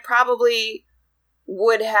first, I probably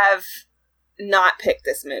would have not picked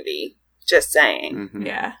this movie. Just saying.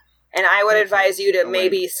 Yeah. And I would advise you to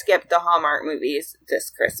maybe skip the Hallmark movies this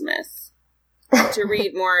Christmas. To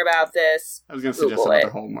read more about this, I was going to suggest another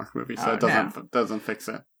Hallmark movie, so it doesn't fix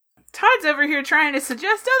it. Todd's over here trying to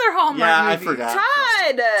suggest other Hallmark movies. I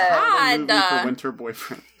forgot. Todd! For Winter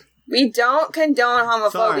Boyfriend. We don't condone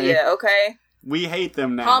homophobia, okay? We hate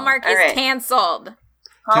them now. Hallmark is canceled.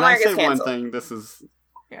 Hallmark is canceled. Can I say one thing? This is...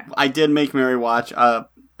 I did make Mary watch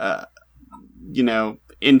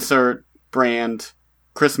insert brand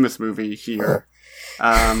Christmas movie here.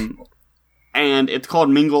 And it's called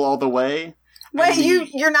Mingle All the Way. Wait,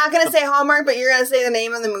 you're not going to say Hallmark, but you're going to say the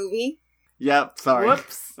name of the movie? Yep, sorry.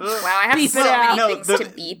 Whoops. Wow, I have so many things to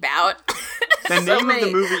beep out. The name of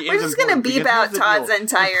the movie is We're just going to beep out Todd's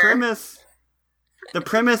entire... The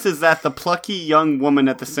premise is that the plucky young woman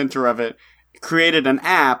at the center of it created an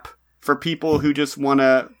app for people who just want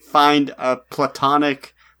to find a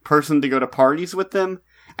platonic person to go to parties with them.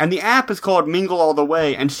 And the app is called Mingle All the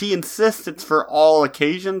Way, and she insists it's for all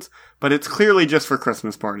occasions, but it's clearly just for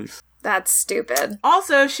Christmas parties. That's stupid.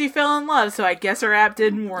 Also, she fell in love, so I guess her app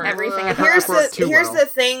didn't work. Everything. Here's the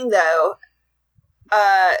thing, though.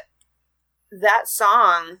 That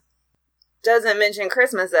song doesn't mention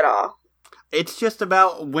Christmas at all. It's just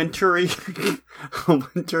about wintry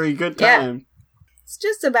good time. Yeah. It's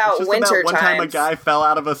just about winter one time a guy fell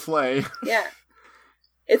out of a sleigh. Yeah.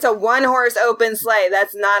 It's a one-horse open sleigh.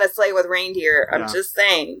 That's not a sleigh with reindeer. I'm just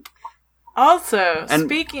saying. Also,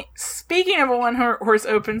 speaking of a one-horse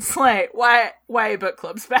open sleigh, why book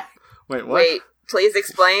club's back? Wait, what? Wait, please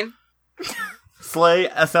explain. Sleigh,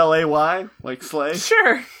 S-L-A-Y? Like sleigh?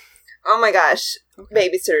 Sure. Oh my gosh.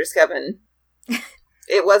 Babysitter's Coven.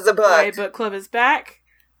 It was a book. Why book club is back.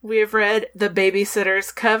 We have read The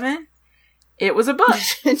Babysitter's Coven. It was a book.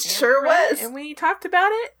 It sure was. And we talked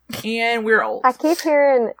about it, and we're old. I keep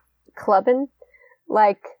hearing clubbing.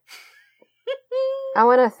 Like, I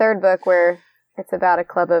want a third book where it's about a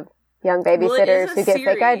club of young babysitters who get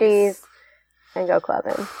fake IDs and go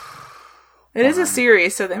clubbing. It is a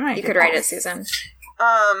series, so they might. You could write it, Susan.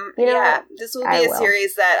 This will be a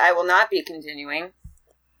series that I will not be continuing.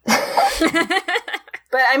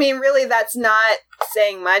 But I mean, really, that's not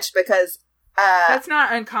saying much because that's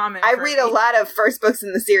not uncommon. I read a lot of first books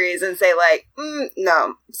in the series and say like,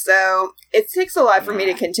 no. So it takes a lot for me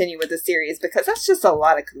to continue with the series because that's just a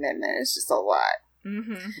lot of commitment. It's just a lot.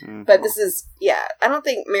 Mm-hmm. But this is, I don't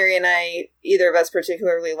think Mary and I, either of us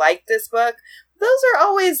particularly like this book, those are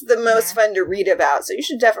always the most fun to read about, so you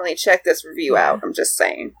should definitely check this review out. I'm just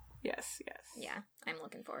saying. Yes. Yeah, I'm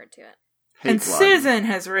looking forward to it. And Susan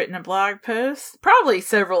has written a blog post. Probably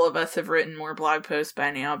several of us have written more blog posts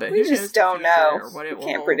by now, but we who knows just don't know. What it we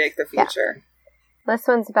can't predict the future. Yeah. This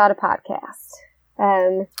one's about a podcast.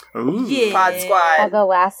 Pod Squad. The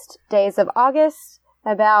last days of August,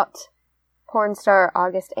 about porn star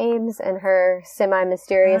August Ames and her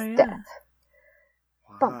semi-mysterious death.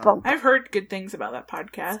 Wow. Bum, bum. I've heard good things about that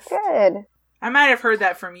podcast. Good. I might have heard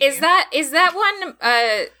that from you. Is that one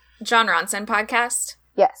John Ronson podcast?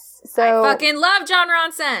 Yes. So I fucking love John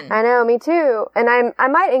Ronson. I know, me too. And I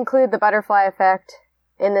might include the butterfly effect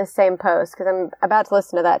in this same post because I'm about to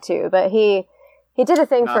listen to that too. But he did a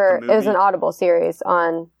thing it was an Audible series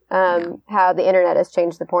on how the internet has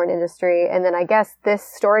changed the porn industry, and then I guess this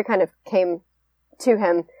story kind of came to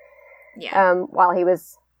him while he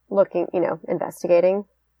was looking, investigating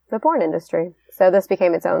the porn industry. So this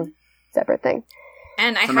became its own separate thing.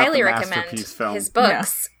 And I highly recommend his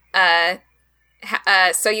books. Yeah.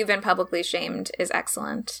 So You've Been Publicly Shamed is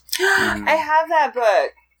excellent. I have that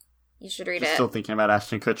book. You should read Just it. Still thinking about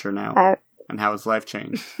Ashton Kutcher now and how his life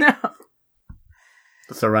changed. No.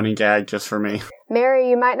 It's a running gag just for me. Mary,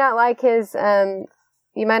 you might not like his voice.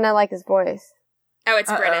 Oh,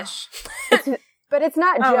 it's British. But it's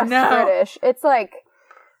not just British. It's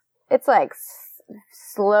like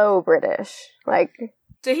slow British. Like,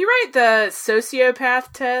 did he write the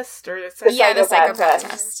sociopath test or the psychopath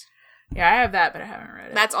test? Yeah, I have that, but I haven't read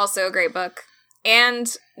it. That's also a great book.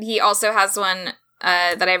 And he also has one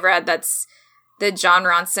that I've read that's the John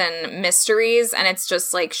Ronson Mysteries, and it's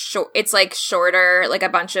just like it's like shorter, like a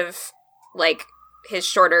bunch of like his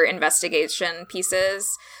shorter investigation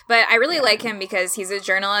pieces. But I really like him because he's a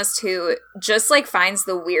journalist who just like finds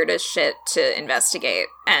the weirdest shit to investigate,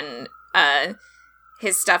 and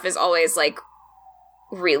his stuff is always like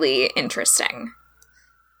really interesting.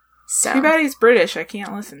 So too bad he's British. I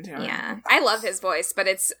can't listen to him. Yeah, I love his voice, but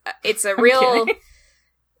it's a real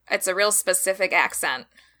it's a real specific accent.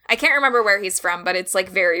 I can't remember where he's from, but it's like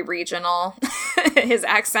very regional. His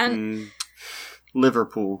accent.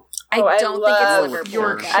 Liverpool. I don't think it's Liverpool.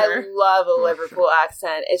 Yorkshire. I love a Liverpool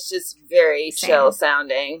accent. It's just very chill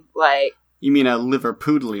sounding. Like, you mean a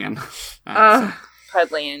Liverpudlian accent?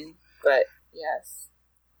 Pudlian, but yes.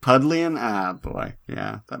 Pudlian? Ah, boy.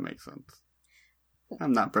 Yeah, that makes sense.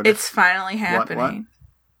 I'm not British. It's finally happening.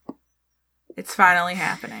 What? It's finally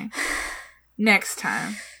happening. Next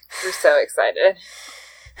time. We're so excited.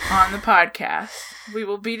 On the podcast, we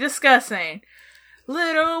will be discussing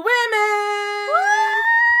Little Women!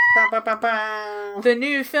 The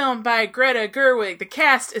new film by Greta Gerwig. The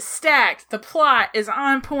cast is stacked. The plot is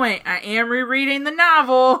on point. I am rereading the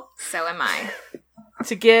novel. So am I.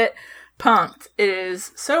 To get pumped. It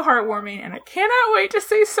is so heartwarming, and I cannot wait to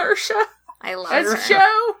see Saoirse. I love as her.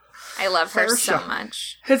 Joe. I love her so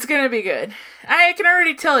much. It's gonna be good. I can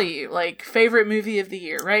already tell you, like, favorite movie of the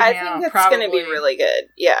year right now. I think it's gonna be really good.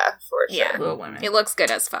 Yeah, for sure. Yeah. Little Women. It looks good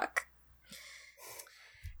as fuck.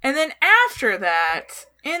 And then after that,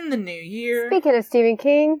 in the new year... Speaking of Stephen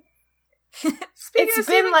King... It's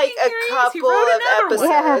been like a couple of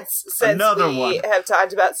episodes since we have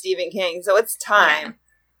talked about Stephen King, so it's time. Yeah.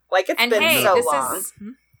 Like, it's been so long. Is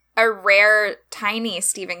a rare, tiny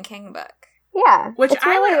Stephen King book. Yeah, which it's I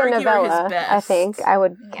really would argue novella, are his best. I think I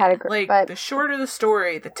would categorize. Like, but the shorter the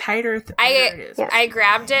story, the tighter it is. Yeah. I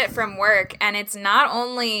grabbed it from work, and it's not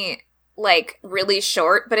only like really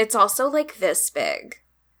short, but it's also like this big.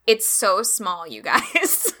 It's so small, you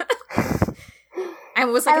guys. I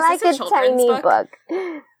was like, I is this a children's book?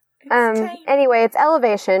 Anyway, it's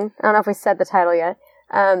Elevation. I don't know if we said the title yet.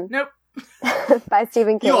 Nope. By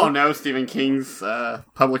Stephen King. You all know Stephen King's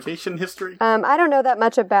publication history? I don't know that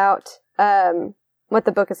much about what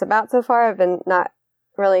the book is about so far. I've been not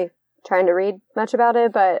really trying to read much about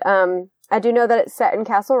it, but I do know that it's set in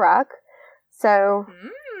Castle Rock. So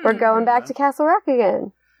we're going back to Castle Rock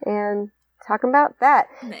again and talking about that.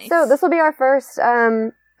 Nice. So this will be our first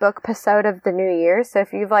book episode of the new year. So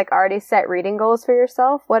if you've like already set reading goals for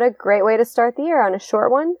yourself, what a great way to start the year on a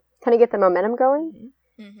short one. Kind of get the momentum going.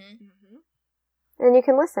 Mm-hmm. And you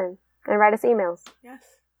can listen and write us emails. Yes.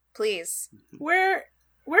 Please. Where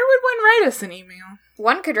would one write us an email?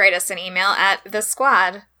 One could write us an email at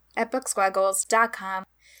thesquad@booksquadgoals.com.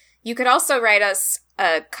 You could also write us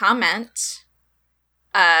a comment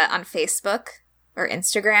on Facebook or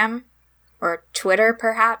Instagram or Twitter,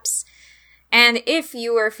 perhaps. And if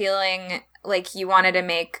you were feeling like you wanted to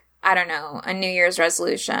make, I don't know, a New Year's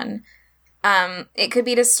resolution, it could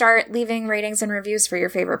be to start leaving ratings and reviews for your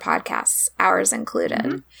favorite podcasts, ours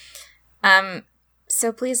included.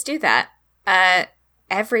 So please do that.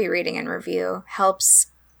 every reading and review helps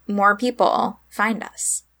more people find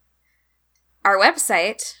us. Our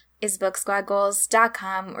website is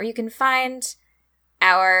booksquadgoals.com, where you can find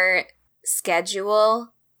our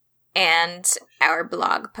schedule and our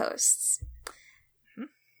blog posts.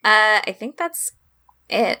 I think that's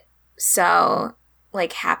it. So,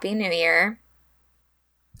 Happy New Year.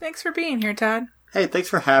 Thanks for being here, Todd. Hey, thanks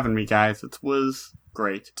for having me, guys. It was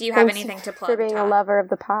great. Do you have Thanks anything to plug, for being Todd? a lover of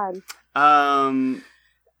the pod.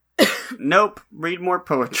 Nope. Read more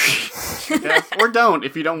poetry. Yes, or don't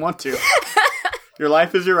if you don't want to. Your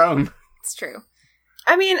life is your own. It's true.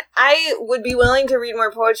 I mean, I would be willing to read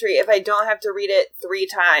more poetry if I don't have to read it 3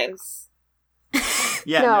 times.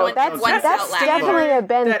 Yeah, No, that's once out loud. definitely a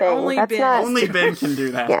Ben That thing. only That's Ben- not. only Ben can do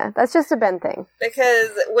that. Yeah, that's just a Ben thing. Because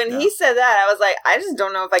when he said that, I was like, I just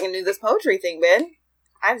don't know if I can do this poetry thing, Ben.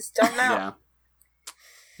 I just don't know. Yeah.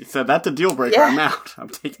 You said that's a deal breaker. Yeah. I'm out. I'm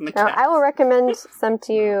taking the Now, cat. I will recommend some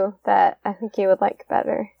to you that I think you would like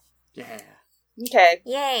better. Yeah. Okay.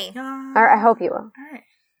 Yay. Or I hope you will. All right.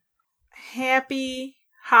 Happy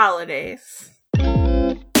holidays.